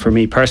both for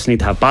me personally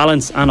to have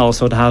balance and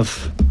also to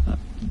have a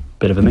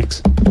bit of a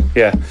mix.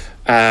 Yeah.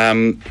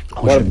 Don't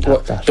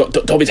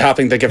be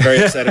tapping. They get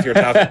very upset if you're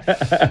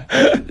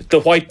tapping. The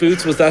white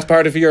boots, was that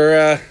part of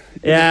your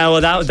yeah,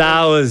 well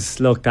that was,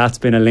 look, that's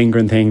been a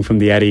lingering thing from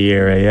the Eddie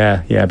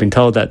era. I've been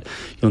told that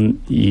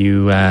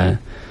you won't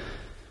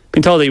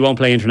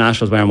play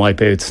internationals wearing white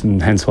boots,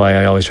 and hence why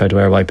I always tried to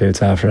wear white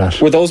boots after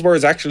that. Were those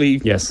words actually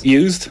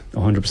used?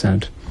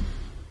 100%.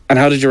 And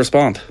how did you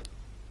respond?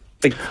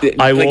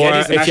 I wore,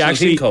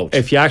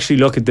 if you actually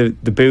look at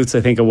the boots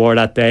I think I wore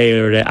that day,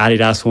 or the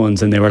Adidas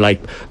ones, and they were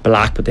like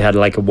black but they had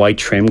like a white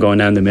trim going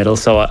down the middle,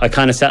 so I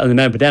kind of settled them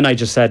out. But then I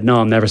just said, no,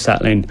 I'm never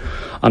settling.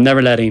 I'm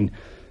never letting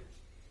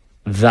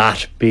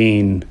that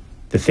being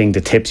the thing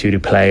that tips you to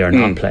play or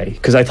not play,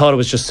 because I thought it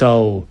was just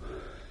so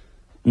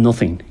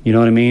nothing, you know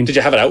what I mean? Did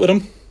you have it out with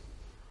him?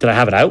 Did I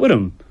have it out with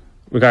him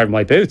regarding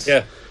white boots?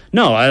 Yeah.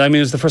 No, I mean,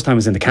 it was the first time I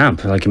was in the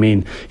camp. Like, I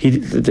mean,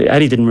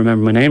 Eddie didn't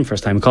remember my name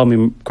first time. He called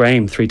me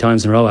Graham 3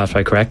 times in a row after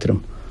I corrected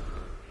him.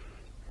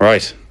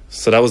 Right.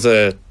 So that was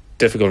a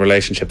difficult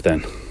relationship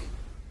then.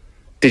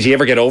 Did you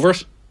ever get over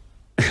it?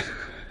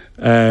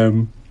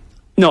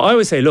 No, I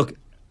always say, look,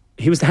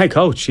 he was the head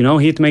coach, he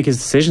had to make his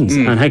decisions,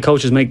 and head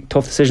coaches make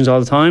tough decisions all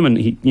the time, and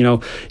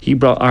he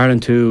brought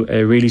Ireland to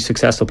a really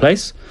successful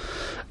place.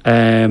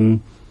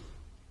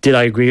 Did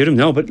I agree with him?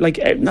 No, but like,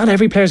 not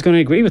every player's going to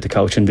agree with the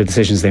coach and the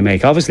decisions they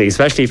make, obviously,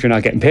 especially if you're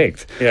not getting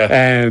picked.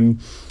 Yeah.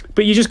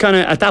 But you just kind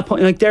of, at that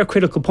point, like, they're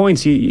critical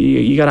points.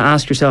 You got to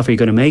ask yourself, are you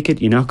going to make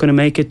it? You're not going to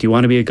make it? Do you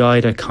want to be a guy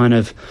that kind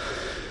of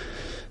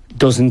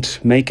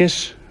doesn't make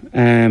it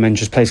and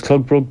just plays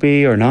club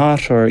rugby or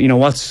not? Or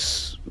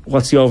what's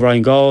the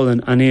overriding goal?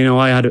 And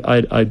I had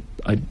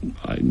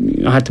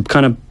to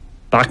kind of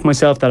back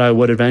myself that I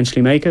would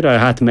eventually make it. I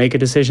had to make a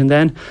decision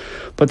then.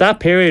 But that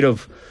period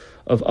of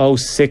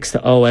 06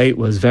 to 08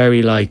 was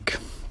very like,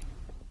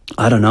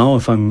 I don't know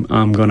if I'm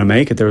going to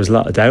make it. There was a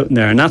lot of doubt in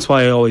there, and that's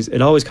why it always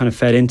kind of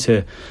fed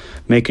into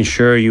making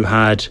sure you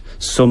had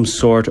some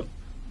sort,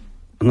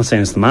 I'm not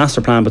saying it's the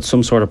master plan, but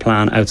some sort of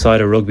plan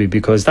outside of rugby,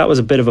 because that was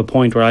a bit of a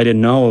point where I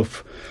didn't know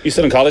if you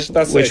still in college at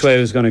that stage? Which way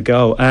I was going to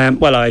go.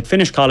 Well, I'd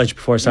finished college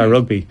before I started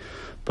rugby,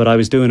 but I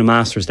was doing a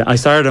master's. I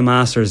started a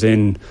master's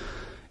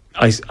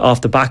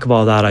off the back of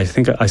all that, I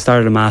think I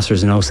started a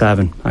master's in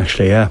 07,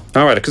 actually. Yeah.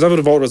 All right, because I would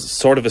have always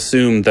sort of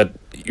assumed that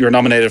you were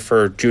nominated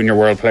for Junior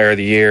World Player of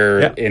the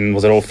Year in,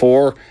 was it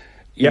 04?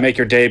 You make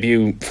your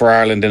debut for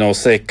Ireland in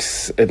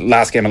 06,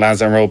 last game at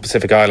Lansdowne Road,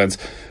 Pacific Islands.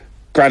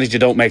 Granted, you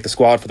don't make the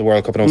squad for the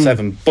World Cup in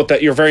 07, but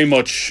that you're very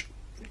much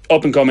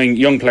up and coming,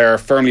 young player,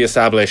 firmly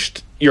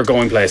established, you're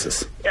going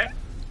places. Yeah.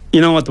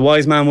 You know what, the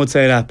wise man would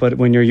say that, but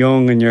when you're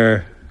young and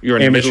you're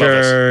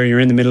immature, you're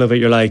in the middle of it,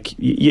 you're like,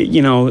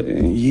 you're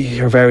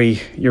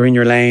in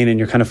your lane and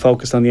you're kind of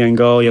focused on the end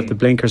goal, you have the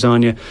blinkers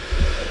on you.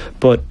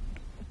 But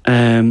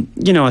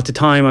at the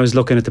time I was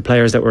looking at the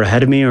players that were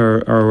ahead of me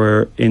or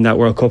were in that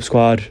World Cup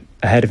squad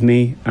ahead of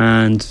me,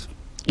 and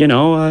it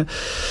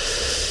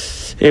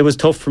was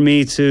tough for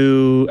me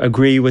to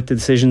agree with the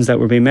decisions that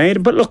were being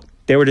made. But look,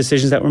 there were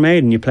decisions that were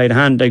made, and you played a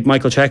hand. Like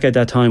Michael Cheika at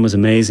that time was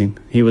amazing.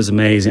 He was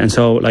amazing. And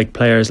so, like,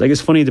 players, like,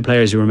 it's funny, the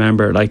players you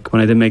remember, like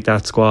when I didn't make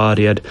that squad,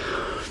 I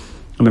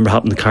remember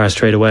hopping the car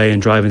straight away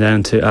and driving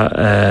down to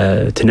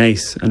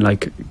Naas, and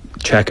like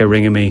Cheika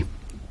ringing me,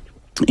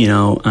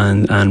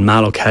 and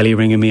Mal O'Kelly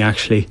ringing me,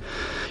 actually,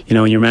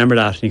 and you remember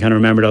that, and you kind of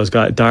remember those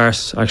guys.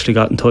 Darce actually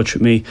got in touch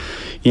with me.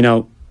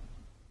 You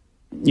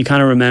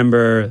kind of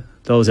remember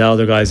those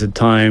elder guys at the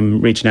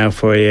time reaching out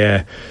for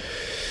you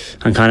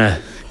and kind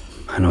of,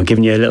 I don't know,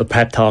 giving you a little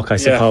pep talk, I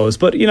suppose.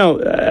 But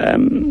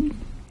look,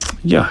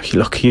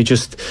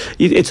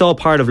 it's all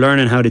part of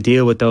learning how to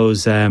deal with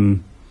those.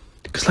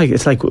 Because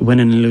it's like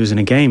winning and losing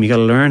a game. You got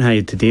to learn how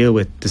to deal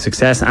with the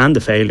success and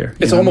the failure.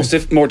 It's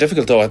almost more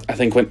difficult, though, I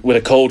think, with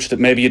a coach that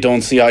maybe you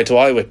don't see eye to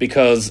eye with,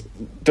 because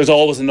there's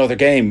always another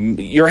game.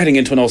 You're heading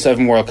into an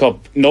 07 World Cup.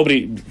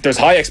 There's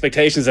high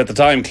expectations at the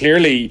time.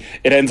 Clearly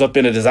it ends up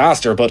being a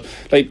disaster, but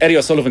like Eddie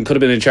O'Sullivan could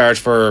have been in charge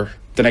for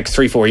the next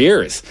 3-4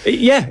 years.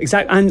 Yeah,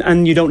 exactly.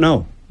 And you don't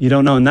know,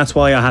 and that's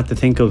why I had to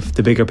think of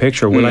the bigger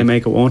picture. Will I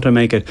make it? Won't I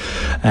make it?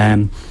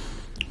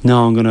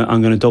 No, I'm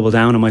gonna double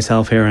down on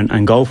myself here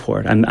and go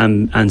for it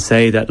and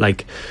say that,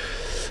 like,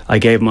 I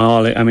gave my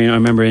all. I mean, I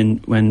remember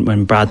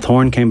when Brad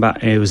Thorne came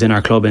back, it was in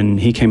our club, and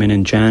he came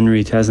in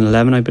January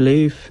 2011, I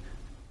believe.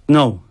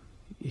 No,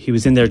 he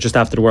was in there just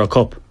after the World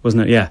Cup,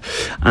 wasn't it? Yeah.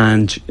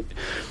 And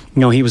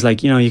he was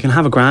like, you can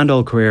have a grand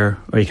old career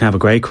or you can have a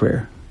great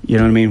career. You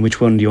know what I mean?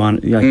 Which one do you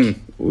want?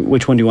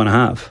 Which one do you want to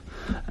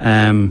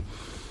have?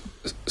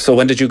 So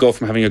when did you go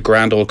from having a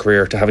grand old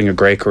career to having a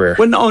great career?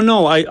 Well,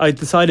 no. I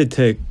decided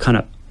to kind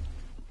of.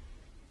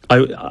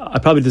 I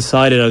probably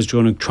decided I was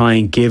going to try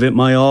and give it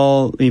my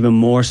all, even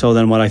more so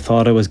than what I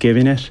thought I was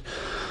giving it.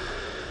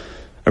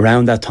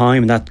 Around that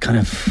time, that kind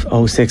of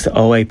 06 to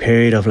 08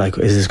 period of like,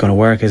 is this going to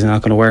work? Is it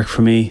not going to work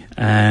for me?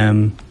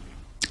 And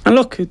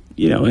look,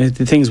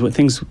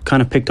 things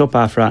kind of picked up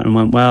after that and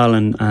went well.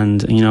 And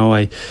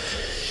I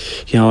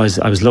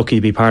was lucky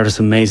to be part of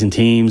some amazing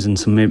teams, and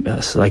some,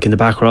 like in the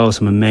back row,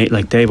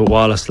 like David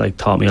Wallace, like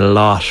taught me a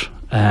lot.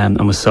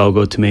 And was so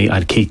good to me. I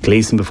had Keith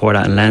Gleeson before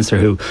that in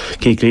Leinster,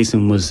 Keith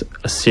Gleeson was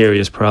a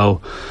serious pro.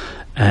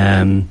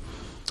 It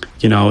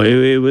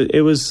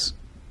was.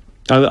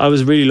 I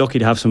was really lucky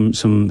to have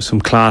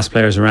some class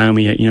players around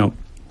me.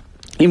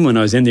 Even when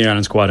I was in the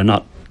Ireland squad and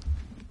not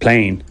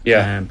playing.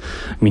 Yeah.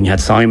 You had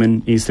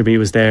Simon Easterby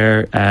was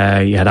there.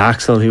 You had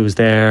Axel who was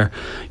there.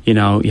 You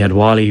had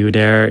Wally who was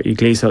there.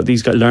 Gleeson.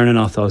 These guys, learning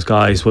off those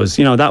guys was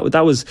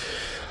that was.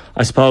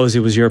 I suppose it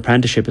was your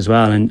apprenticeship as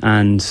well,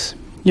 and.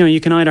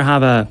 You can either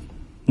have a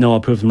no, I'll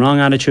prove them wrong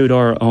attitude,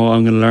 or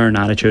I'm going to learn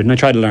attitude. And I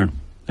try to learn.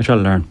 I try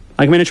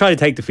to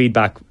take the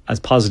feedback as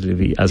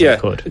positively as I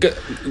could.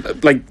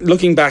 Like,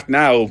 looking back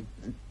now,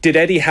 did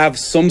Eddie have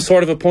some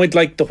sort of a point,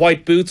 like the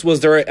white boots?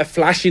 Was there a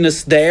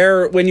flashiness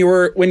there when you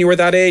were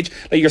that age?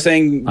 Like you're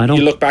saying,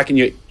 you look back and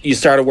you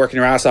started working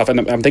your ass off,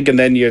 and I'm thinking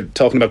then you're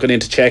talking about going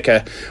into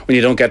Czechia when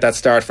you don't get that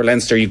start for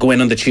Leinster. You go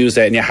in on the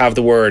Tuesday and you have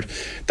the word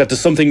that there's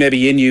something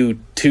maybe in you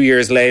 2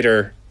 years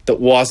later that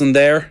wasn't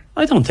there.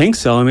 I don't think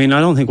so. I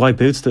don't think white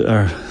boots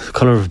or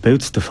colour of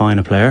boots define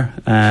a player.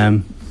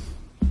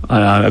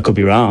 I could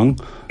be wrong.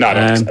 No, I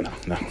don't think so.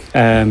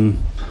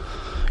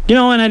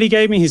 No. And Eddie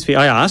gave me his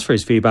feedback. I asked for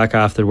his feedback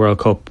after the World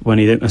Cup when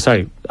he didn't.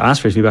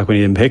 Asked for his feedback when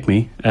he didn't pick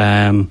me.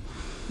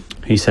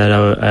 He said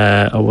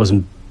I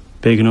wasn't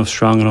big enough,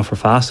 strong enough, or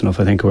fast enough.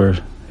 I think were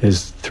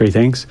his three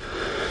things.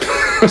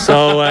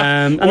 So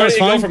and where do you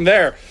go from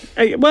there?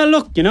 Well,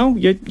 look,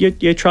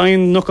 you try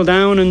and knuckle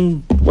down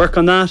and work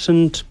on that.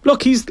 And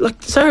look, he's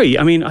like, sorry,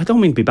 I don't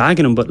mean to be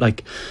bagging him, but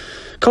like,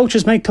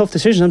 coaches make tough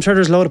decisions. I'm sure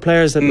there's a lot of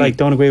players that like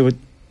don't agree with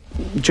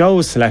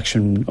Joe's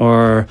selection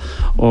or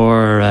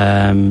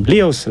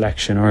Leo's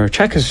selection or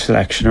Cheika's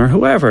selection or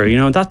whoever.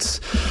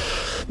 That's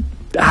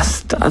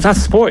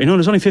sport.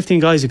 There's only 15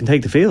 guys who can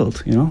take the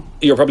field.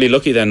 You're probably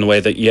lucky then in the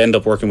way that you end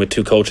up working with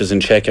two coaches in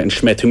Cheika and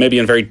Schmidt, who maybe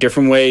in very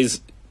different ways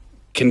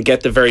can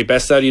get the very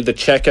best out of you. The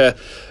Cheika,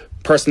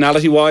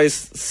 personality wise,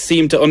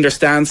 seem to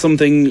understand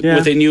something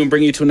within you and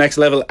bring you to a next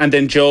level, and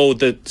then Joe,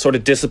 the sort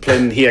of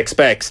discipline he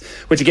expects,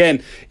 which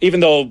again, even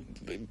though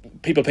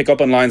people pick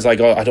up on lines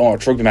like, I don't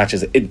watch rugby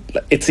matches,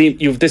 it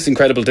seems you have this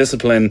incredible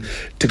discipline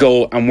to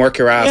go and work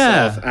your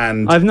ass off.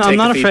 And I'm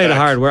not afraid of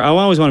hard work. I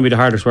always want to be the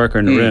hardest worker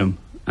in the room,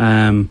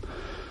 and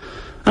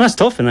that's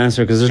tough in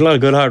Leinster because there's a lot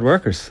of good hard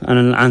workers,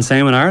 and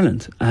same in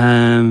Ireland.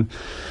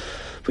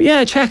 But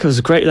yeah, Cheika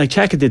was great. Like,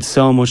 Cheika did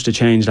so much to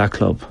change that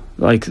club.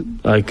 Like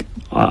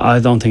I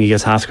don't think he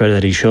gets half the credit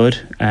that he should.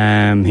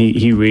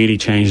 He really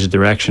changed the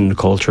direction, the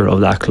culture of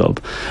that club,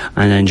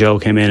 and then Joe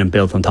came in and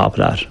built on top of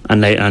that.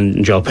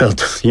 And Joe built,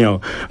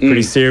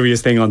 pretty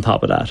serious thing on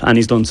top of that, and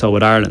he's done so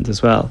with Ireland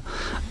as well.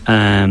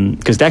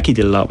 Because Decky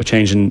did a lot with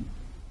changing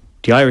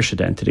the Irish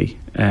identity,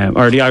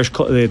 or the Irish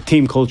the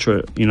team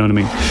culture. You know what I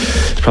mean?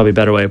 It's probably a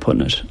better way of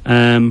putting it.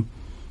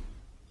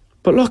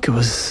 But look, it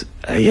was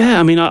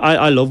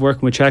I love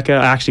working with Cheika.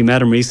 I actually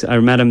met him recently. I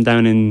met him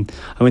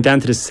I went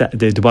down to the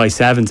Dubai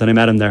Sevens and I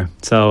met him there.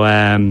 So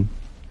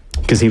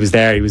because he was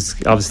there, I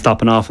was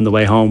stopping off on the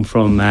way home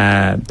from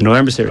the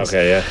November series.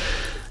 Okay, yeah.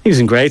 He was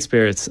in great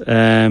spirits.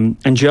 And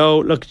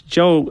Joe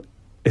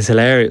is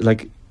hilarious.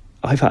 Like,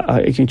 I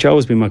think Joe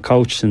has been my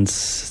coach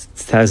since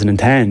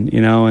 2010.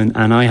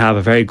 And I have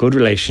a very good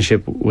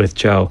relationship with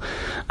Joe,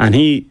 and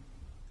he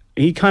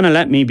kind of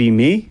let me be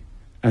me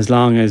as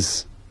long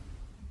as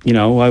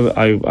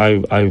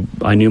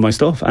I knew my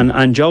stuff,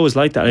 and Joe was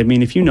like that.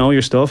 If you know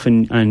your stuff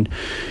and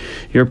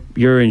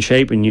you're in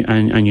shape and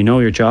you know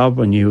your job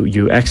and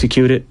you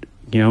execute it,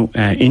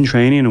 in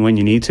training and when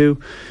you need to,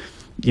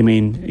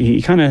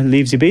 he kind of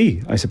leaves you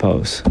be, I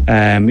suppose.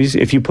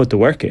 If you put the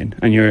work in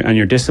and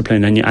you're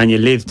disciplined and you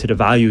live to the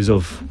values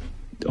of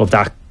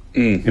that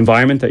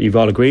environment that you've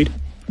all agreed,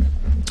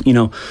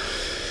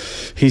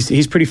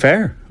 he's pretty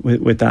fair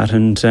with that.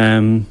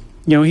 And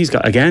he's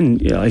got, again,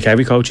 like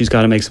every coach, he's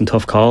got to make some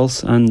tough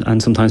calls,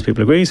 and sometimes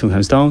people agree,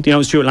 sometimes don't.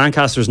 Stuart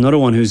Lancaster's another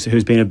one who's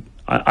been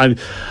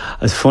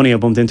it's funny, I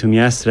bumped into him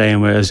yesterday,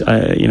 and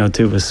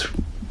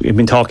we've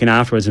been talking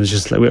afterwards, and it was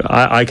just like,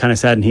 I kind of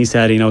said, and he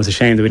said, it's a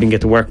shame that we didn't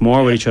get to work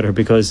more with each other,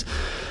 because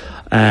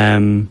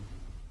I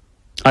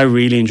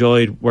really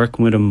enjoyed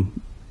working with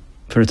him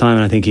for the time,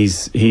 and I think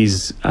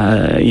he's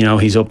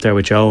up there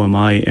with Joe in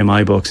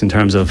my books in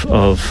terms of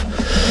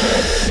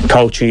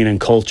coaching and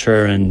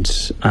culture and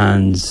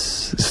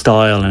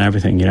style and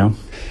everything.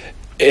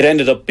 It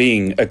ended up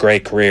being a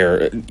great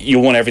career. You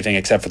won everything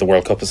except for the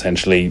World Cup,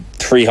 essentially.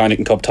 3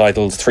 Heineken Cup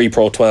titles, 3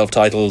 Pro 12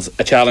 titles,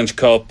 a Challenge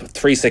Cup,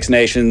 3 Six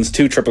Nations,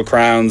 2 Triple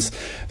Crowns,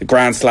 the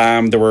Grand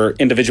Slam. There were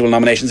individual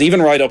nominations,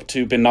 even right up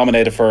to being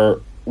nominated for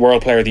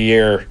World Player of the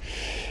Year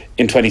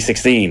in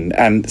 2016.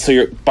 And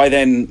so by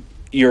then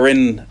you're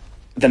in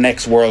the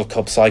next World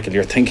Cup cycle.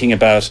 You're thinking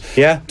about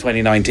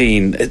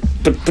 2019.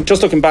 But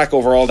just looking back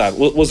over all that,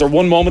 was there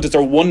one moment, is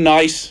there one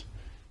night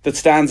that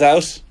stands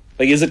out?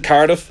 Like, is it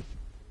Cardiff?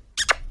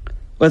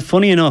 Well,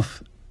 funny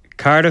enough,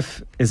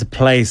 Cardiff is a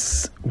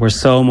place where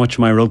so much of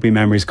my rugby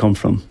memories come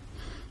from.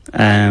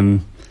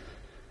 I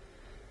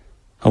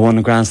won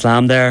a Grand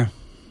Slam there,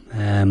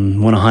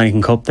 won a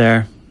Heineken Cup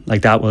there.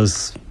 Like, that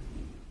was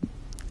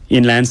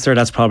in Leinster.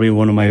 That's probably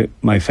one of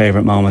my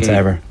favourite moments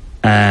ever,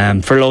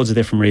 for loads of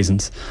different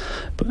reasons,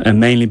 and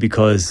mainly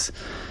because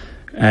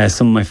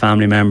some of my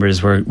family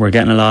members were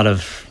getting a lot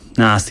of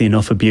nasty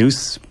enough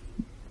abuse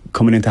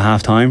coming into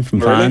half time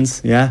from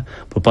fans.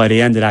 But by the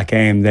end of that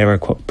game they were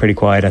pretty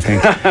quiet, I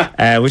think.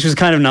 Which was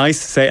kind of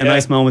nice,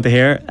 nice moment to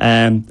hear,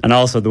 and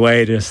also the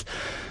way just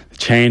the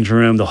change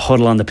room, the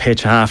huddle on the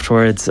pitch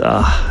afterwards.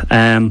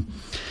 But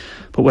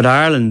with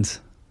Ireland,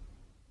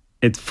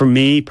 for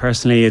me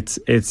personally, it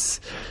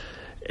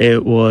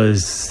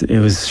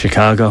was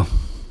Chicago.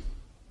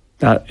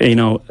 That,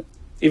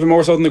 even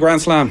more so than the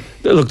Grand Slam.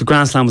 Look, the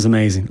Grand Slam was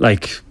amazing,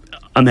 like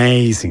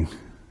amazing.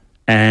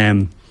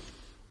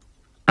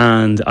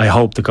 And I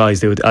hope the guys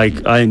do it.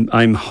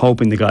 I'm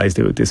hoping the guys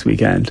do it this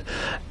weekend,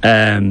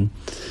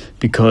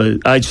 because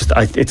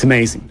it's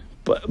amazing.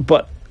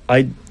 But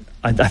I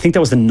think that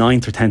was the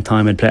 9th or 10th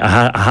time I'd played.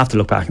 I have to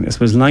look back on this.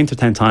 It was the 9th or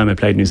 10th time I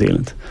played New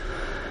Zealand,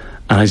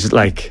 and I just,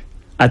 like,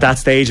 at that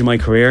stage of my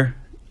career,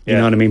 you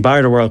know what I mean.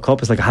 Bar the World Cup,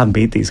 it's like I haven't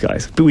beat these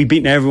guys, but we've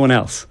beaten everyone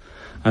else.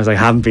 I was like,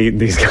 I haven't beaten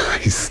these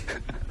guys.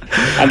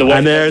 And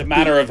the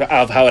manner of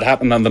how it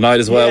happened on the night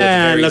as well, with the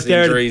various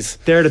injuries.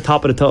 They're the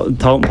top of the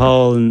totem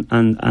pole,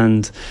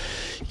 and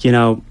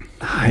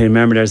I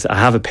remember I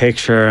have a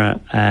picture,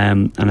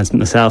 and it's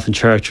myself in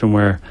church, and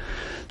we're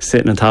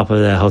sitting on top of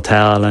the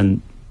hotel,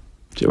 and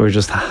we're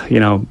just,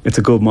 it's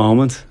a good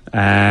moment,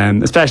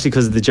 especially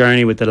because of the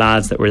journey with the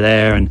lads that were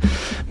there, and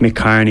Mick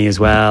Carney as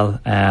well.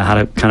 Had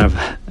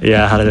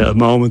a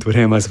moment with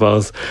him, I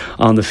suppose,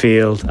 on the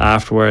field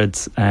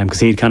afterwards, because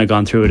he'd kind of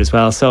gone through it as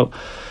well. So,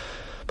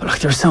 but look,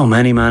 there's so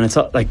many, man. It's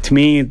like, to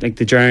me, like,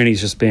 the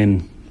journey's just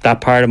been, that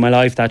part of my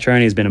life, that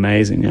journey has been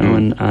amazing,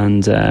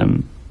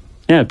 and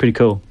pretty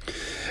cool.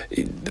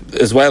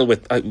 As well,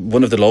 with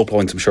one of the low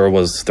points, I'm sure,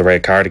 was the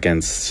red card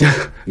against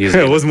New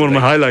Zealand. It wasn't one of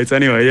my highlights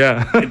anyway.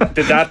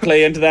 Did that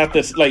play into that?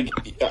 That, like,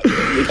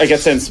 I get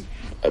sense,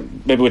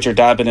 maybe with your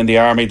dad being in the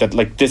army, that,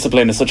 like,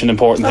 discipline is such an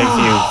important thing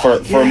for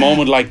you. For a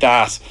moment like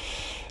that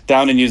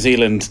down in New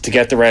Zealand to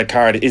get the red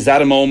card, is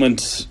that a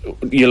moment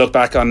you look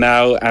back on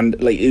now,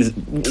 and, like,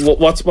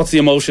 what's the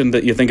emotion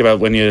that you think about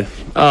when you?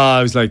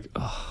 I was like,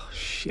 oh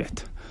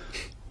shit,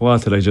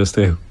 what did I just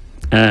do?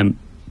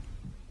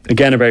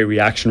 Again, a very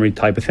reactionary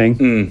type of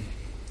thing.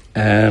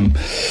 But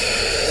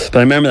I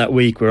remember that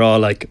week we were all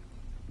like,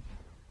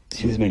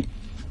 excuse me,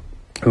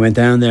 we went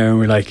down there and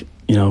we're like,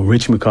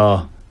 Rich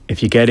McCaw,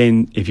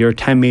 if you're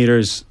 10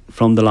 metres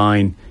from the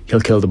line, he'll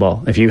kill the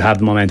ball. If you have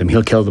the momentum,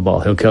 he'll kill the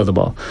ball. And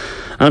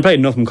I played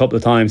enough of him a couple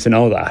of times to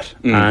know that.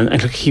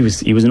 And look, he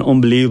was an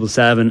unbelievable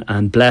 7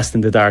 and blessed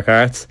in the dark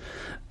arts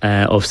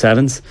of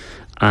 7s.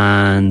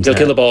 And he'll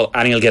kill the ball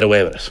and he'll get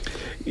away with it.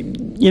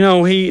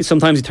 He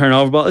sometimes turn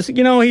over balls. He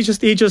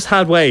just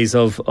had ways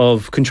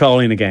of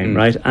controlling the game,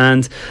 right?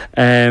 And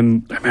I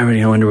remember,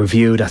 in the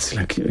review, that's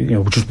like,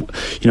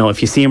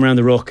 if you see him around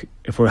the ruck,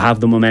 if we have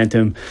the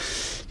momentum,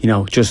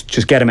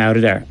 just get him out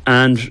of there.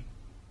 And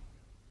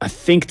I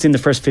think it's in the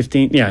first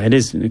 15. Yeah, it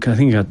is. I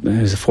think it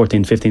was a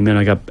 14, 15 minute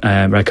I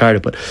got red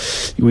carded, but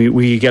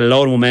we get a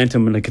load of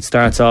momentum, and, like, it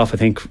starts off, I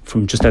think,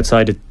 from just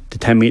outside the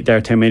 10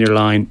 metre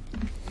line.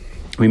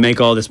 We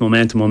make all this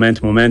momentum,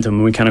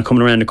 and we kind of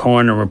coming around the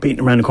corner, and we're beating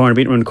around the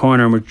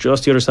corner, and we're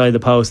just the other side of the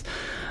post,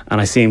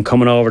 and I see him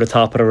coming over the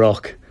top of the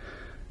ruck,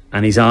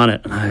 and he's on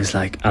it, and I was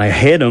like, and I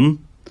hit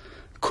him,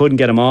 couldn't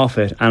get him off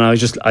it, and I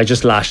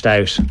just lashed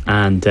out,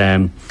 and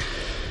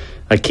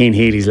like, Keane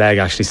Healy's leg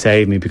actually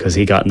saved me because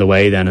he got in the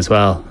way then as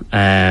well.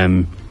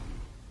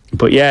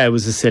 But yeah, it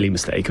was a silly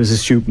mistake. It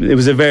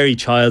was a very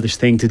childish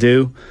thing to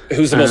do.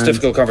 Who's the most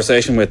difficult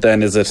conversation with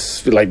then? Is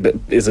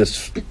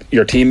it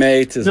your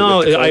teammates? Is it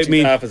with the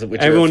coaching staff? Is it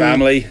with your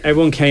family?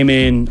 Everyone came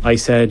in. I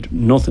said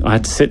nothing. I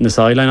had to sit in the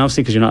sideline,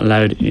 obviously, because you're not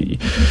allowed.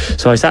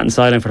 So I sat in the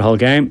sideline for the whole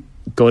game.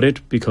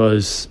 gutted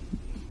because,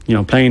 you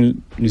know,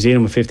 playing New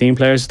Zealand with 15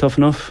 players is tough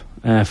enough.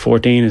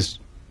 14 is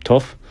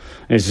tough.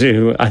 I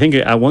think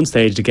at one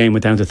stage the game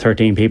went down to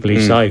 13 people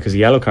each side because of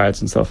yellow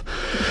cards and stuff.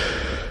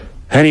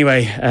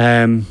 Anyway,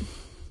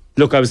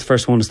 look, I was the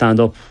first one to stand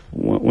up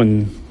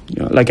when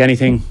you know, like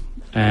anything,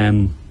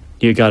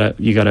 you gotta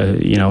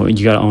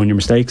own your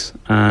mistakes,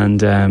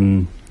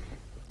 and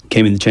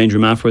came in the change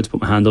room afterwards,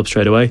 put my hand up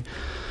straight away,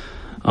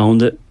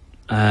 owned it,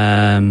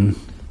 and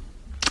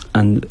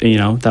you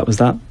know, that was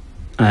that,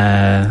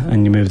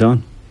 and you moved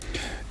on.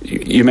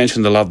 You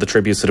mentioned a lot of the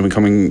tributes that have been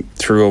coming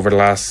through over the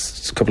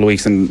last couple of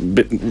weeks, and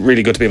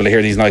really good to be able to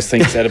hear these nice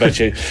things said about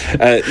you.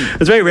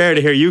 It's very rare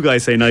to hear you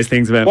guys say nice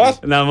things about me.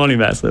 No, I'm only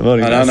messing. No.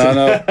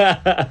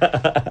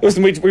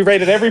 Listen, we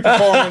rated every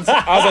performance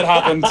as it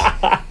happened.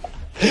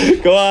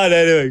 Go on,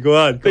 anyway. Go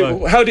on.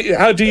 How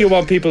do you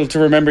want people to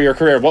remember your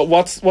career?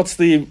 What's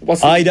the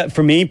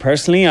for me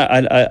personally,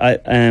 I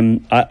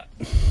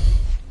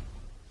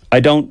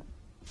don't.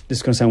 This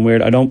is going to sound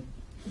weird.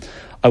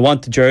 I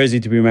want the jersey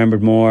to be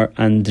remembered more,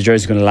 and the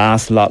jersey is going to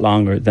last a lot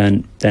longer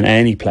than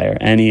any player,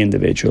 any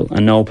individual,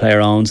 and no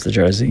player owns the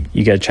jersey.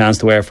 You get a chance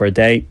to wear it for a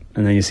day,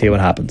 and then you see what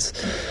happens.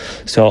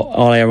 So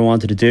all I ever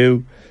wanted to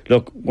do,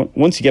 look,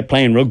 once you get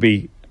playing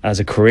rugby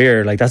as a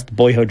career, like, that's the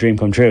boyhood dream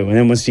come true. And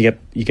then once you get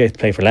to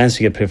play for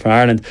Leinster, you get to play for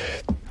Ireland.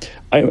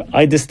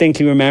 I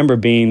distinctly remember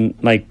being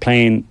like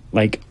playing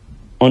like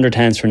under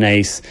 10s for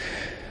Naas,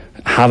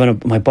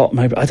 having my I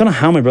don't know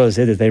how my brothers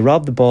did it. They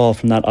robbed the ball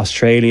from that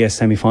Australia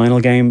semi-final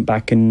game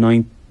back in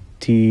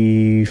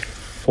 91.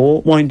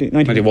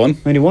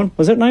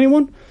 Was it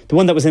 91? The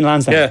one that was in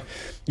Lansdowne.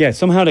 Yeah.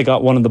 Somehow they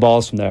got one of the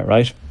balls from there,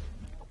 right?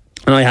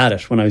 And I had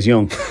it when I was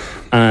young,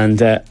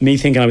 and me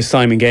thinking I was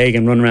Simon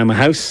Gagan running around my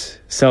house.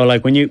 So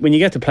like when you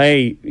get to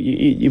play,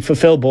 you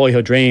fulfill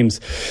boyhood dreams.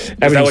 Is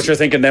that what you're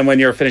thinking then when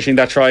you're finishing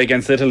that try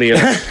against Italy? You're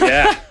like,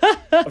 yeah,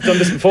 I've done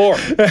this before.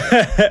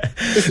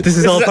 This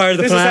is all part of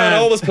the plan. This is how it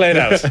always played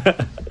out.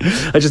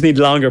 I just need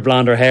longer,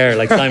 blonder hair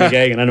like Simon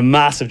Gagan and a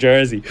massive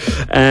jersey.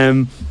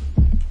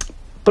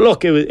 But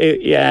look,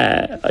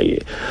 after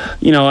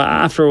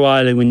a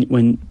while,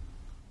 when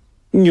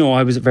you know,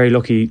 I was very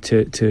lucky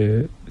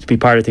to be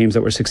part of teams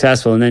that were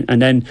successful,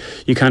 and then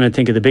you kind of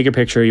think of the bigger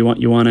picture. You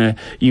want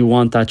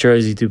that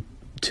jersey to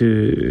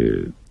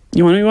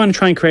you want to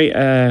try and create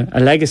a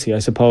legacy, I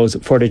suppose,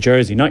 for the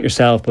jersey, not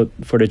yourself, but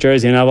for the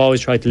jersey. And I've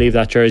always tried to leave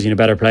that jersey in a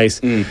better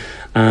place,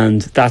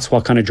 and that's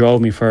what kind of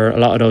drove me for a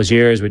lot of those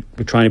years with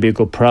trying to be a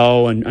good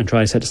pro and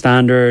try to set a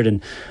standard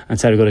and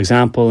set a good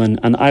example.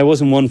 And I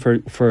wasn't one for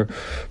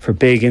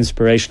big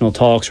inspirational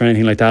talks or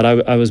anything like that.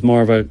 I was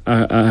more of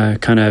a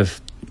kind of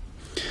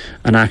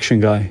an action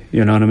guy,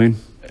 you know what I mean?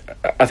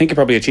 I think you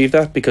probably achieved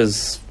that,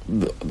 because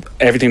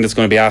everything that's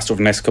going to be asked over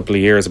the next couple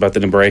of years about the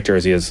number 8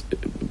 jersey is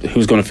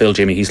who's going to fill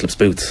Jamie Heaslip's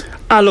boots.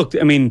 Look,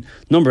 I mean,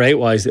 number 8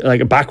 wise,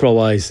 like back row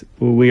wise,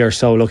 we are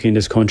so lucky in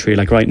this country.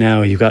 Like right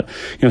now, you've got,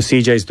 you know,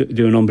 CJ's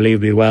doing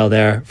unbelievably well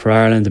there for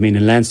Ireland. I mean,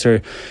 in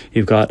Leinster,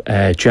 you've got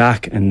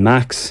Jack and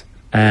Max,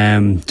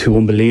 two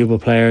unbelievable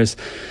players.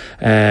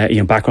 You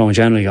know, back row in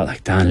general, you got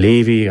like Dan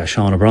Levy, you got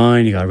Sean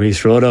O'Brien, you got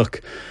Rhys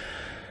Ruddock.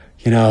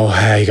 You know,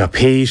 you got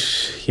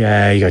Pete, you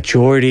got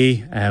Geordie,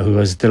 who I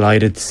was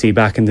delighted to see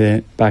back in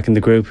the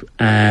group.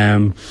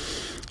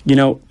 You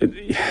know,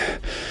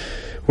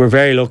 we're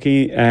very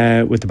lucky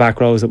with the back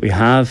rows that we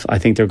have. I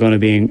think they're going to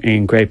be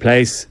in great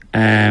place.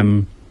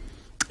 You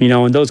know,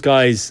 and those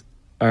guys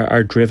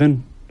are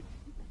driven.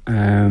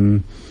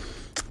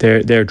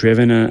 They're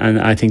driven, and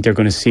I think they're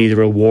going to see the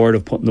reward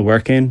of putting the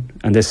work in.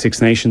 And this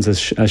Six Nations has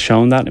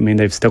shown that. I mean,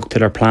 they've stuck to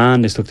their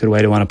plan. They stuck to the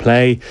way they want to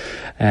play.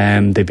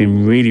 They've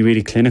been really,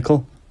 really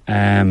clinical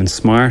and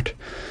smart.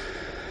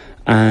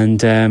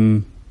 And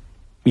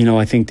you know,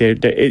 I think they're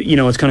you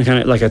know, it's kind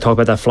of like I talk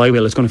about that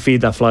flywheel. It's going to feed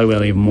that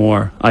flywheel even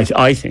more.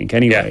 I think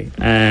anyway.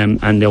 Yeah.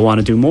 And they'll want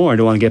to do more.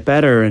 They want to get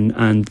better,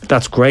 and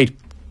that's great,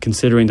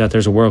 considering that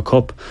there's a World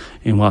Cup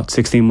in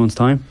 16 months'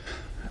 time.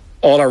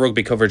 All our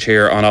rugby coverage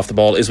here on Off the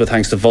Ball is with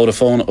thanks to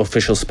Vodafone,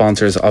 official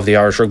sponsors of the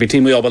Irish rugby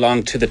team. We all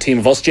belong to the team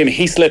of us. Jamie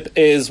Heaslip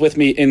is with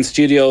me in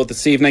studio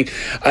this evening.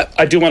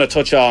 I do want to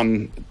touch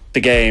on the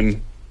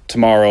game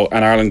tomorrow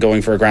and Ireland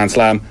going for a Grand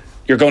Slam.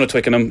 You're going to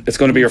Twickenham. It's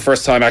going to be your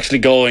first time actually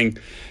going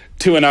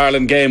to an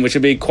Ireland game, which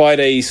would be quite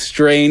a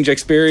strange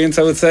experience,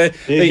 I would say.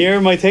 Here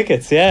are my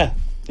tickets. Yeah,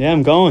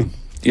 I'm going.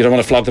 You don't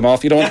want to flog them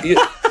off. You don't want you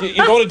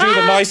want to do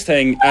the nice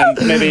thing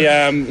and maybe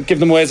give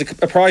them away as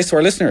a prize to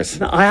our listeners.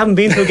 No, I haven't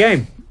been to a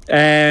game.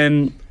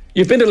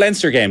 You've been to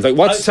Leinster games. Like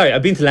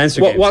I've been to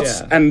Leinster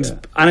games. And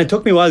it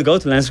took me a while to go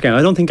to the Leinster game.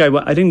 I don't think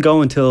I didn't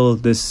go until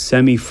the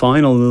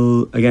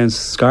semi-final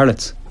against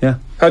Scarlets. Yeah.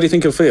 How do you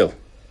think you'll feel?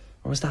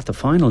 Or was that the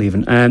final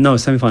even? No,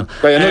 semi-final.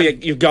 Right, I know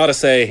you've got to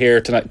say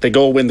here tonight, they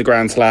go win the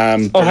Grand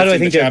Slam. How do I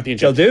think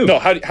they'll do? No,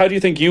 how do you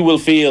think you will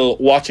feel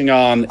watching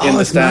on in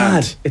the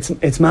stand? Mad.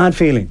 It's mad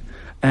feeling.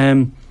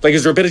 Like,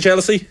 is there a bit of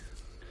jealousy?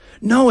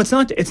 No, it's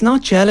not. It's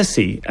not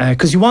jealousy,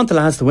 because you want the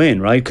lads to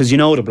win, right? Because you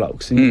know the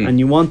blokes, and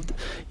you want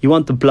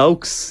the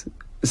blokes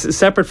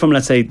separate from,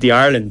 let's say, the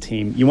Ireland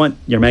team. You want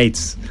your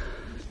mates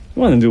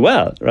You want them to do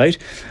well, right?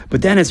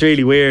 But then it's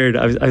really weird.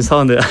 I was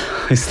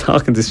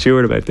talking to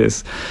Stuart about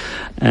this,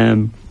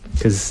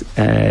 because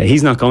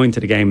he's not going to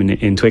the game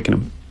in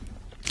Twickenham,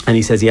 and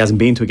he says he hasn't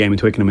been to a game in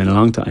Twickenham in a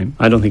long time.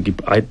 I don't think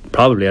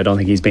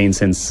he's been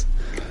since.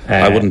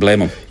 I wouldn't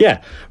blame him.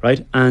 Yeah,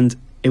 right. And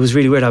it was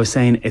really weird. I was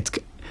saying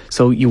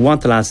so you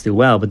want the lads to do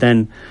well, but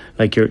then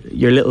like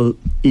your little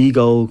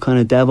ego kind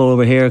of devil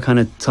over here kind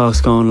of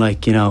talks, going like,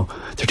 they're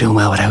doing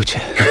well without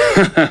you,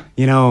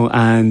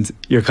 and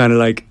you're kind of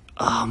like,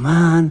 oh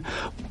man.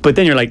 But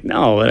then you're like,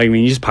 no, I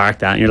mean, you just park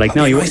that and you're like,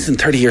 no, you in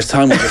 30 years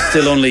time when we're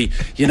still only,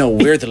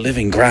 we're the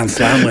living Grand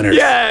Slam winners.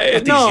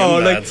 Yeah, no,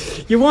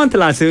 like you want the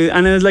lads to,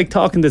 and I was like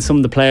talking to some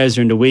of the players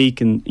during the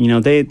week, and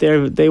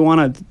they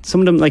want to,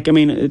 some of them, like, I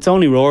mean, it's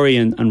only Rory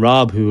and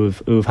Rob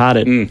who've had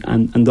it,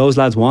 and those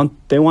lads want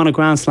a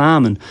Grand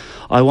Slam, and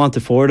I want it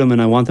for them,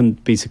 and I want them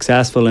to be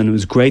successful, and it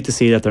was great to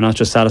see that they're not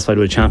just satisfied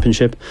with a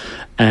championship.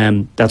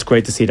 That's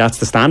great to see. That's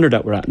the standard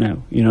that we're at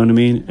now, you know what I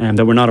mean, and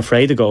that we're not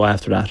afraid to go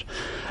after that.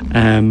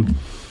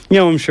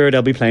 I'm sure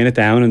they'll be playing it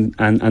down,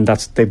 and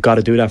that's, they've got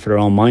to do that for their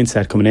own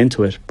mindset coming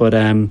into it. But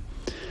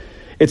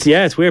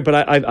it's weird.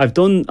 But I've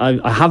been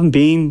at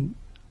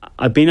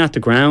the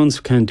grounds,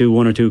 kind of do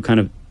one or two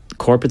kind of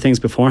corporate things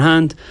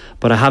beforehand,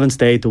 but I haven't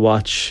stayed to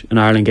watch an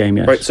Ireland game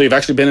yet. Right, so you've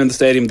actually been in the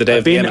stadium the day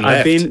of the game and left.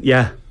 I've been,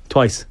 yeah,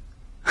 twice.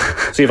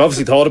 So you've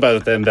obviously thought about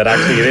it then, that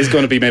actually it is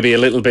going to be maybe a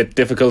little bit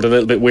difficult, a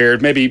little bit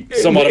weird, maybe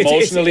somewhat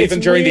emotional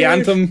even during the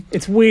anthem.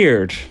 It's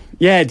weird.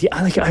 Yeah,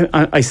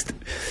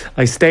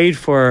 I stayed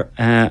for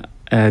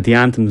the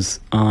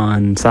anthems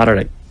on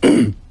Saturday,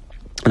 and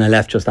I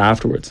left just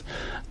afterwards.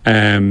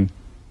 But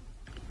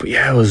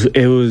yeah,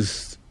 it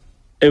was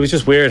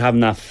just weird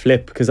having that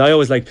flip, because I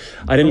always I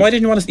didn't. Why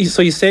didn't you want to?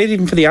 So you stayed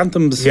even for the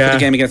anthems for the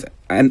game against,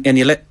 and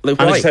you let. Why?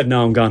 And I said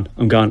no, I'm gone.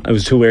 It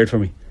was too weird for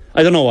me.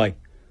 I don't know why.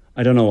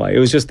 It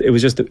was just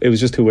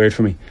too weird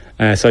for me.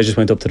 So I just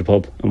went up to the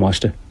pub and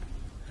watched it,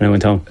 and I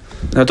went home.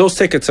 Now those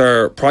tickets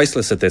are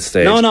priceless at this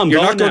stage. No,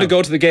 you're not going to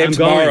go to the game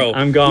tomorrow.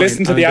 I'm going.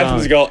 Listen to the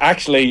anthems and go,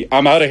 actually,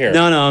 I'm out of here.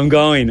 No, I'm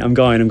going, and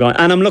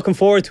I'm looking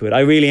forward to it.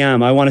 I really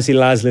am. I want to see the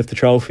lads lift the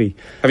trophy.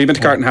 Have you been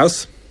to Carton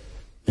House?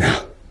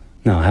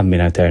 No, I haven't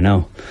been out there.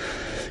 No.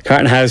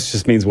 Carton House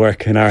just means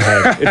work in our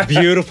head. It's a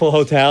beautiful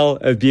hotel,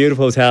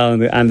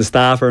 and the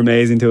staff are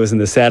amazing to us, and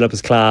the setup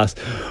is class.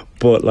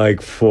 But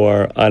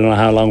for I don't know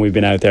how long we've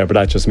been out there, but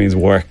that just means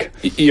work.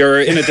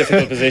 You're in a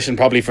difficult position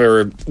probably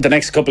for the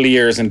next couple of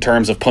years in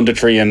terms of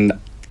punditry and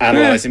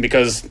analysing,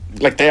 because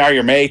they are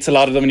your mates, a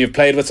lot of them, and you've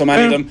played with so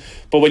many of them.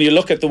 But when you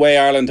look at the way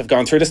Ireland have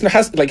gone through this, and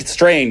it's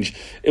strange.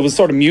 It was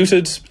sort of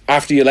muted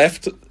after you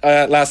left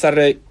last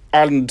Saturday.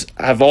 Ireland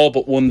have all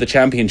but won the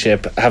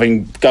championship,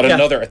 having got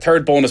a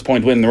third bonus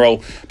point win in a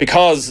row,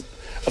 because,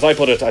 as I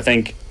put it, I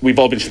think we've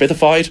all been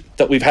schmittified,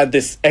 that we've had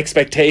this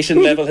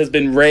expectation level has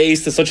been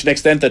raised to such an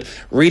extent that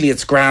really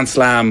it's Grand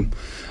Slam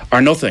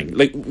or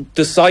nothing.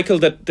 The cycle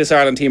that this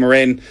Ireland team are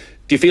in,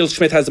 do you feel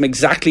Schmidt has them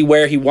exactly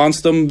where he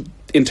wants them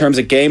in terms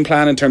of game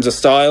plan, in terms of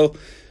style?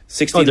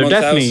 16 months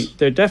out?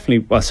 They're definitely.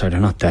 Well, sorry, they're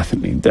not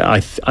definitely.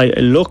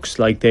 It looks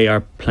like they are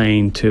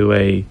playing to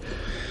a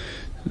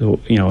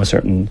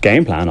certain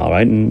game plan, all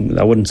right, and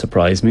that wouldn't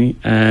surprise me.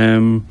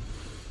 But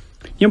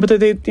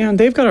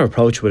they've got to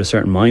approach with a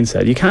certain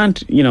mindset. You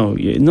can't,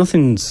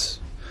 nothing's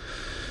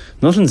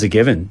a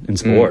given in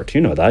sport.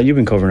 You know that, you've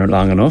been covering it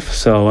long enough.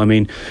 So I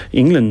mean,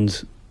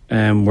 England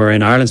were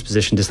in Ireland's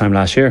position this time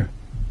last year,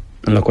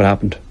 and look what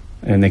happened.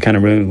 And they kind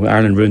of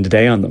Ireland ruined the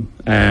day on them.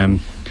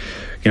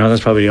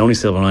 That's probably the only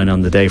silver line on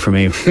the day for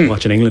me,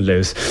 watching England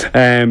lose.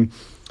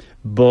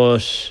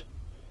 But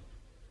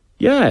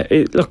yeah,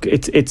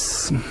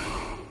 it's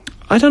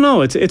I don't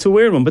know, it's a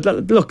weird one, but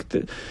look,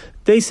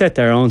 they set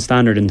their own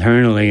standard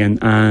internally,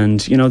 and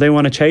they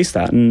want to chase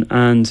that,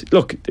 and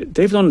look,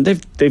 they've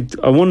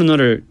won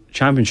another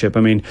championship.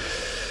 I mean,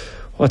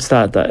 what's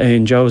that?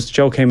 And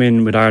Joe came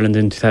in with Ireland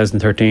in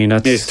 2013.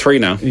 He's 3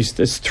 now.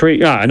 It's 3.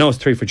 Yeah, I know it's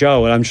 3 for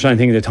Joe. I'm just trying to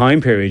think of the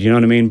time period. You know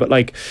what I mean? But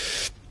I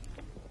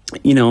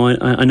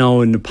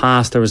know in the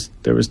past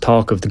there was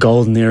talk of the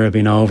golden era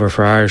being over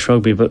for Irish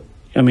rugby, but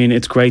I mean,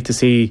 it's great to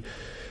see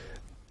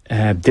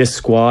this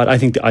squad. I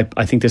think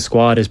this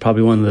squad is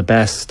probably one of the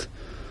best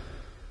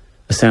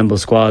assembled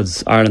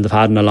squads Ireland have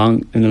had in a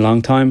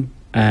long time.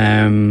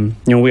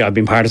 I've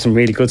been part of some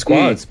really good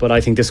squads, but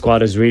I think this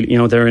squad is really,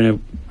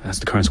 that's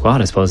the current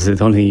squad, I suppose.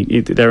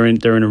 They're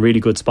in a really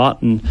good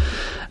spot, and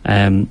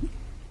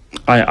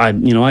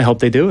I hope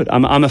they do it.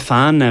 I'm a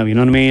fan now, you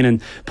know what I mean?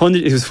 And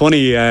pundit, it was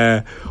funny.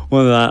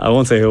 One of the, I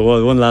won't say who it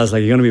was. One of the lads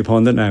like, "You're going to be a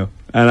pundit now,"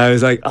 and I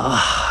was like,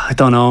 I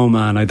don't know,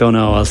 man. I don't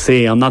know. I'll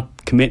see. I'm not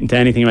committing to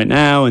anything right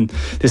now, and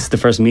this is the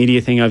first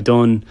media thing I've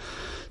done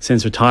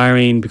since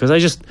retiring, because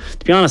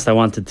to be honest, I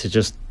wanted to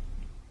just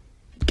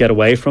get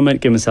away from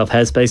it, give myself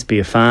headspace, be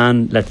a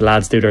fan, let the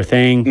lads do their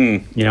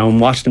thing, and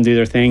watch them do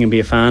their thing and be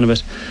a fan of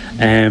it.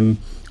 I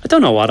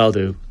don't know what I'll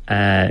do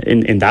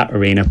in that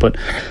arena, but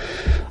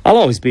I've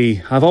always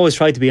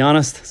tried to be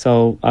honest,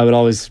 so I would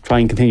always try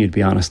and continue to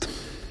be honest.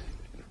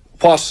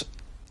 What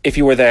if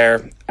you were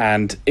there,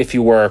 and if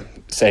you were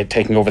say,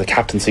 taking over the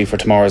captaincy for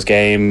tomorrow's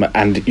game,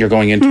 and you're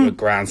going into a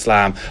Grand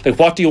Slam. Like,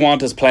 what do you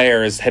want as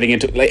players heading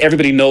into? Like,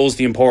 everybody knows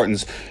the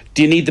importance.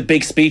 Do you need the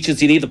big speeches?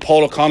 Do you need the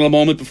Paul O'Connell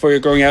moment before you're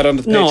going out on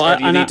the pitch? No, or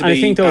do you need to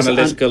be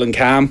analytical and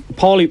calm?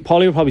 Paulie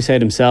would probably say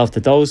it himself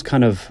that those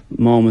kind of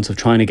moments of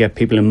trying to get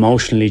people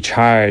emotionally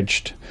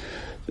charged,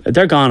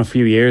 they're gone a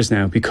few years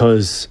now,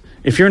 because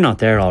if you're not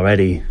there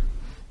already,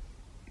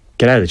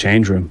 get out of the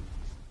change room,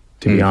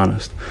 to be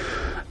honest.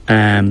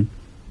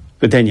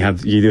 But then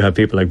you do have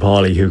people like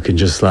Paulie who can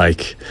just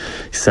like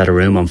set a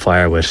room on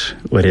fire with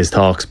his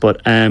talks.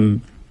 But I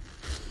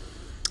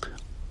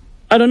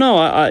don't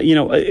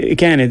know.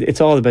 Again,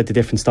 it's all about the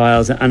different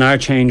styles. And our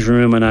change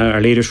room and our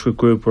leadership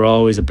group were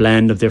always a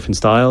blend of different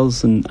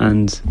styles.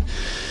 And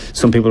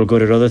some people are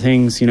good at other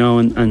things,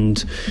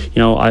 and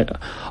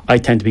I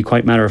tend to be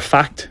quite matter of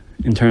fact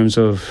in terms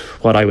of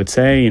what I would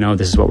say.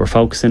 This is what we're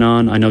focusing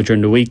on. I know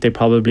during the week they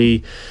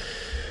probably,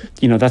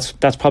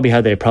 that's probably how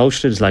they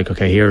approached it. It's like,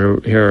 okay,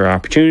 here are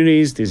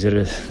opportunities. This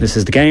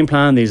is the game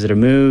plan. These are the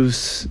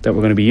moves that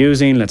we're going to be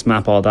using. Let's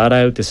map all that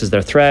out. This is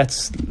their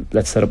threats.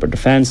 Let's set up a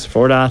defence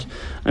for that.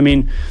 I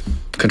mean,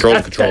 control the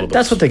controllables.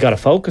 That's what they got to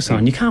focus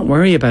on. You can't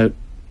worry about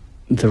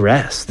the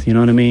rest. You know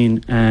what I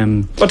mean?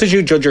 What did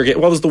you judge your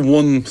game? What was the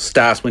one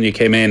stat when you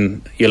came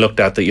in you looked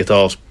at that you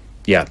thought,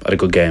 yeah, I had a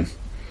good game?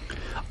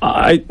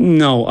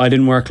 No, I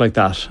didn't work like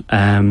that.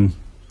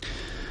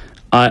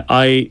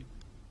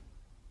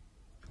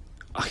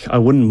 I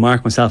wouldn't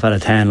mark myself out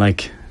of 10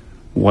 like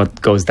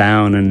what goes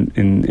down and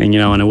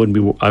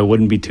I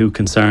wouldn't be too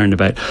concerned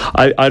about.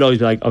 I'd always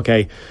be like,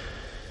 okay,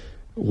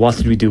 what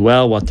did we do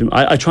well?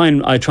 I try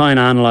and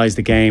analyse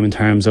the game in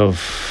terms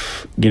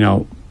of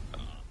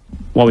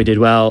what we did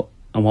well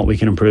and what we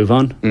can improve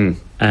on.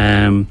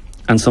 And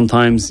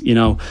sometimes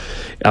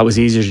that was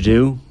easier to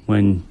do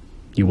when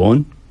you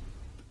won,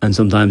 and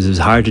sometimes it was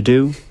hard to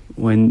do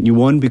when you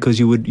won, because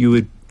you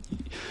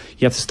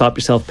have to stop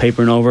yourself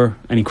papering over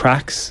any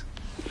cracks,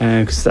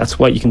 because that's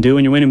what you can do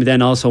when you're winning. But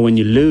then also when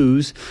you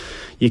lose,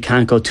 you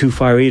can't go too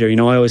far either.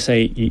 I always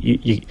say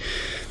the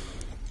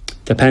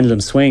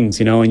pendulum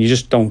swings, and you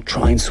just don't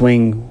try and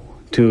swing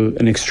to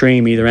an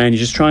extreme either end. You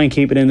just try and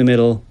keep it in the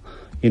middle,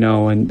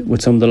 and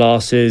with some of the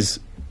losses,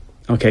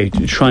 okay,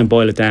 try and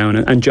boil it down.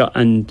 And Joe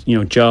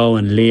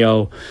and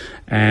Leo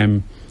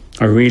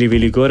are really,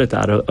 really good at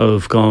that,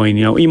 of going,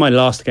 you might have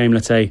lost the game,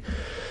 let's say,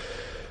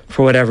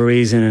 for whatever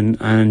reason,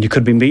 and you could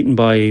have been beaten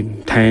by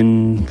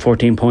 10,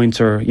 14 points,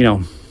 or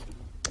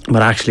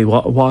but actually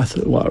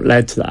what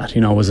led to that?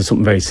 Was it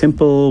something very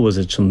simple? Was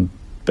it some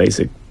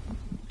basic,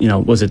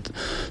 was it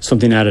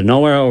something out of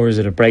nowhere, or is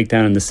it a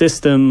breakdown in the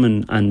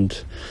system?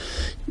 And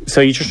so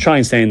you just try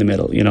and stay in the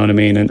middle, you know what I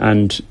mean?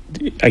 And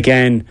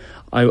again,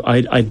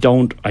 I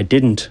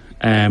didn't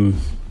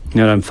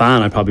now that I'm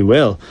fan, I probably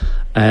will.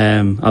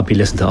 I'll be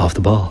listening to Off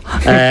the Ball.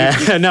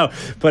 No,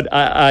 but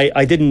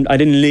I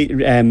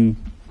didn't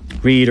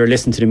read or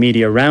listen to the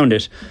media around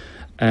it,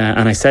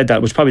 and I said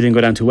that, which probably didn't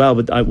go down too well.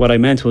 But what I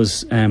meant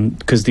was,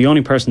 because the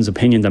only person's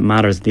opinion that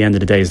matters at the end of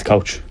the day is the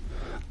coach,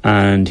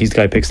 and he's the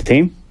guy who picks the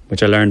team,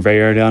 which I learned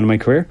very early on in my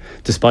career.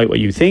 Despite what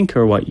you think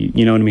or what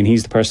you know what I mean,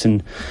 he's the person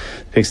who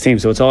picks the team.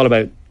 So it's all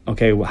about,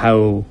 okay,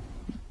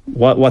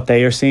 what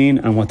they are seeing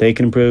and what they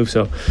can improve.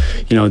 So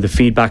the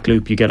feedback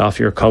loop you get off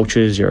your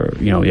coaches, your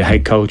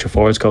head coach, your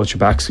forwards coach,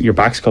 your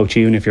backs coach,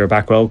 even if you're a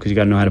back row, because you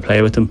got to know how to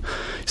play with them,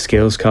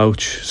 skills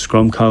coach,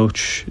 scrum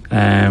coach,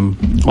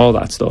 all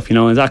that stuff,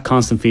 and that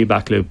constant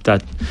feedback loop,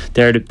 that's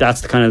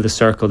the kind of the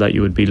circle that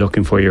you would be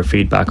looking for your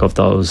feedback of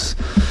those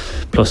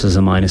pluses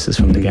and minuses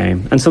from the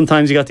game. And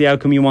sometimes you got the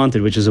outcome you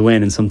wanted, which is a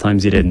win, and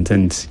sometimes you didn't,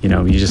 and you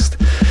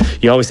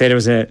always say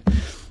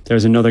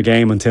there's another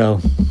game until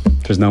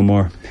there's no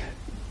more.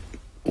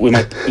 We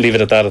might leave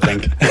it at that, I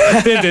think.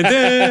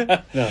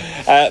 No.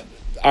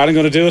 Ireland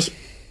going to do it?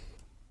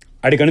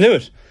 Are they going to do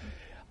it?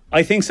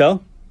 I think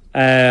so.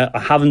 I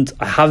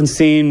haven't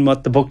seen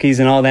what the bookies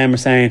and all them are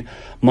saying.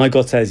 My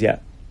gut says yeah.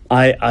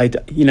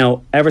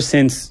 Ever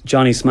since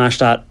Johnny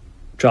smashed that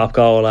drop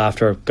goal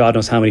after God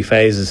knows how many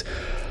phases,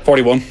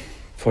 41.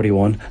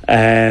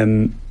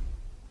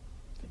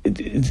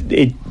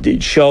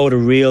 It showed a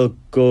real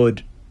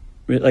good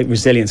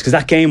resilience, because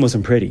that game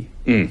wasn't pretty.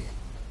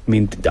 I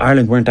mean,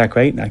 Ireland weren't that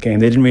great in that game.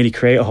 They didn't really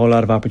create a whole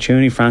lot of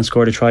opportunity. France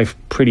scored a try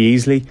pretty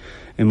easily,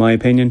 in my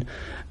opinion.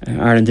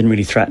 Ireland didn't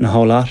really threaten a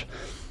whole lot.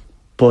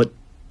 But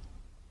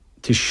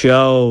to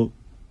show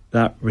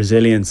that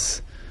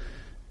resilience,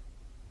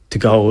 to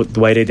go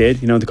the way they did,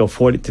 to go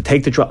 40, to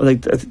take the drop,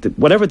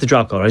 whatever the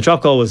drop goal. The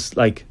drop goal was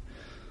like,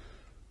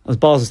 it was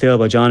balls of steel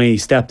by Johnny. He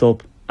stepped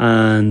up,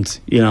 and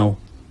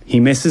he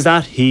misses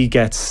that, he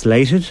gets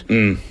slated,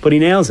 but he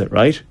nails it,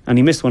 right? And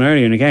he missed one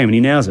earlier in the game, and he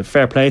nails it.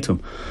 Fair play to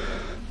him.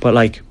 But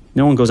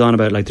no one goes on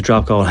about the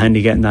drop goal,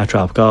 Hendy getting that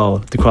drop goal,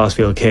 the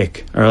crossfield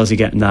kick, or else he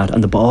getting that,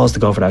 and the balls to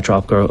go for that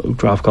drop goal,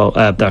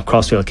 that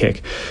crossfield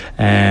kick,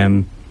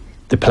 the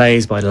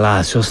plays by the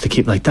lads just to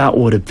keep that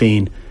would have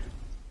been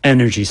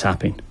energy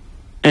sapping.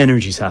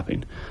 energy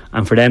sapping.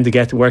 And for them to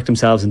get to work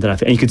themselves into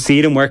that, and you could see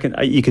them working,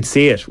 you could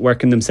see it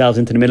working themselves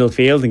into the middle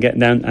field and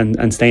getting down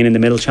and staying in the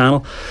middle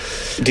channel.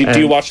 Do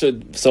you watch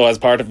it, so as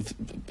part of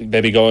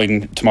maybe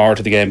going tomorrow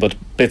to the game, but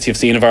bits you've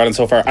seen of Ireland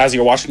so far, as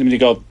you're watching them, you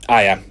go,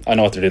 yeah, I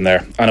know what they're doing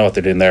there.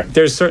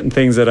 There's certain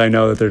things that I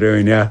know that they're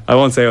doing, yeah. I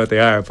won't say what they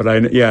are,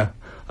 but yeah.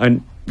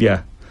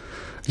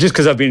 Just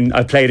because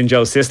I've played in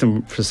Joe's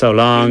system for so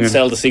long. You didn't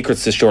sell the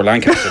secrets to Stuart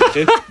Lancaster,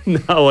 did you?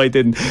 No, I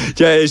didn't.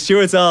 Yeah,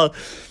 Stuart's all...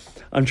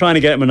 I'm trying to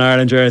get him an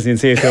Ireland jersey and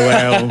see if they'll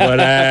wear him.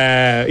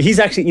 But he's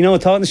actually,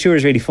 talking to Stuart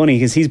is really funny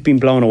because he's been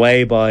blown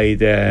away by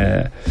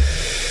the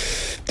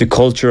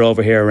culture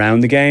over here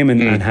around the game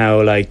and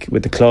how, like,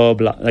 with the club,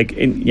 like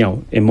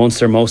in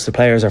Munster, most of the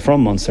players are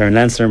from Munster, and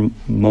Leinster,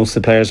 most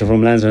of the players are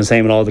from Leinster, and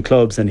same with all the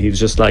clubs. And he was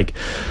just like,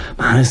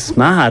 man, this is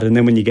mad. And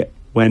then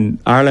when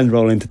Ireland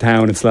roll into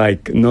town, it's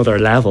like another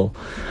level.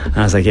 And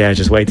I was like, yeah,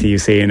 just wait till you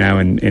see it now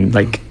in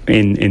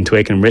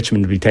Twickenham.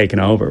 Richmond will be taken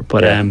over.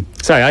 But I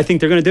think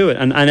they're going to do it.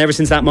 And ever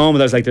since that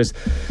moment, I was like, this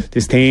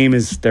team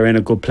they're in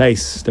a good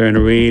place. They're in a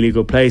really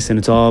good place, and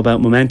it's all about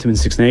momentum in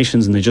Six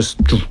Nations. And they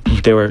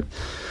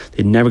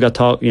never got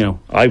talk.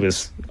 I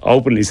was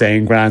openly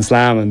saying Grand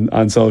Slam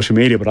on social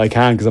media, but I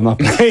can't because I'm not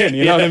playing.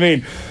 You know what I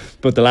mean?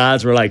 But the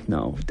lads were like,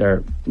 no,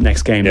 they're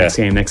next game. And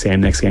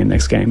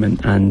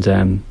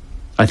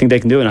I think they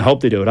can do it, and I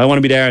hope they do it. I want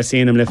to be there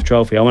seeing them lift the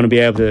trophy. I want to be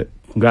able to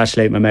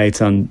congratulate my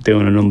mates on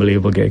doing an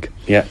unbelievable gig.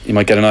 Yeah, you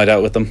might get a night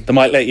out with them. They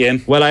might let you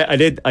in. Well, I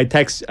did. I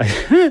text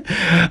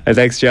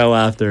Joe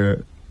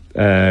after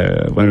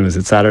when was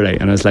it, Saturday,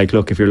 and I was like,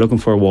 look, if you're looking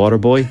for a water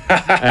boy,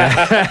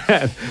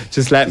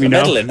 just let me know.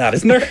 There's a medal in that,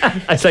 isn't there?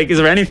 I was like, is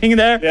there anything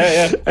there?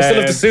 Yeah. I still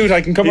have the suit.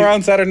 I can come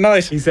around Saturday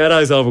night. He said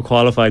I was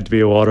overqualified to be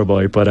a water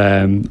boy, but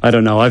I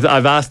don't know.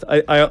 I've asked.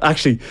 I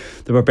actually,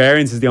 the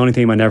Barbarians is the only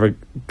team I never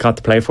got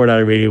to play for that I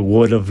really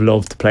would have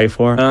loved to play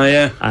for. Oh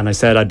yeah. And I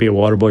said I'd be a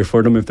water boy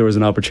for them if there was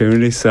an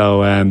opportunity.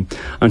 So I'm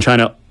trying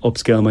to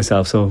upskill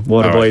myself. So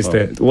water boy's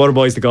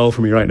the goal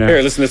for me right now.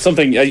 Here, listen, it's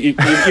something you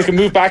can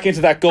move back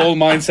into that goal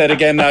mindset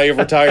again now you've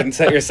retired, and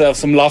set yourself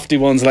some lofty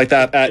ones like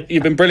that.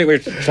 You've been brilliant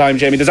with your time,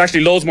 Jamie. There's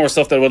actually loads more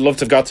stuff that I would love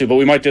to have got to, but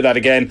we might do that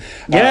again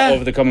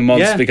over the coming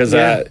months because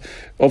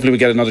hopefully we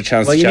get another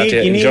chance to chat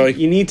to you. Enjoy.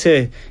 You need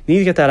to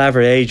get that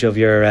average age of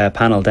your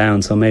panel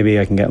down, so maybe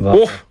I can get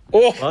involved.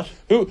 What?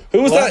 Who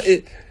was that?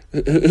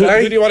 Who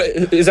do you want?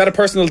 Is that a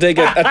personal dig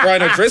at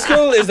Brian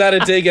O'Driscoll? Is that a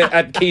dig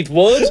at Keith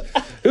Wood?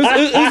 Who's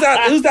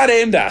that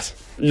aimed at?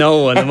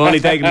 No one. I'm only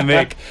taking the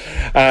mic.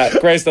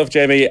 Great stuff,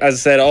 Jamie. As I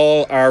said,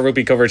 all our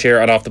rugby coverage here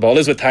on Off the Ball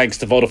is with thanks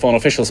to Vodafone,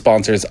 official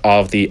sponsors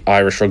of the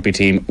Irish rugby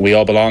team. We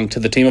all belong to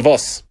the team of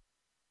us.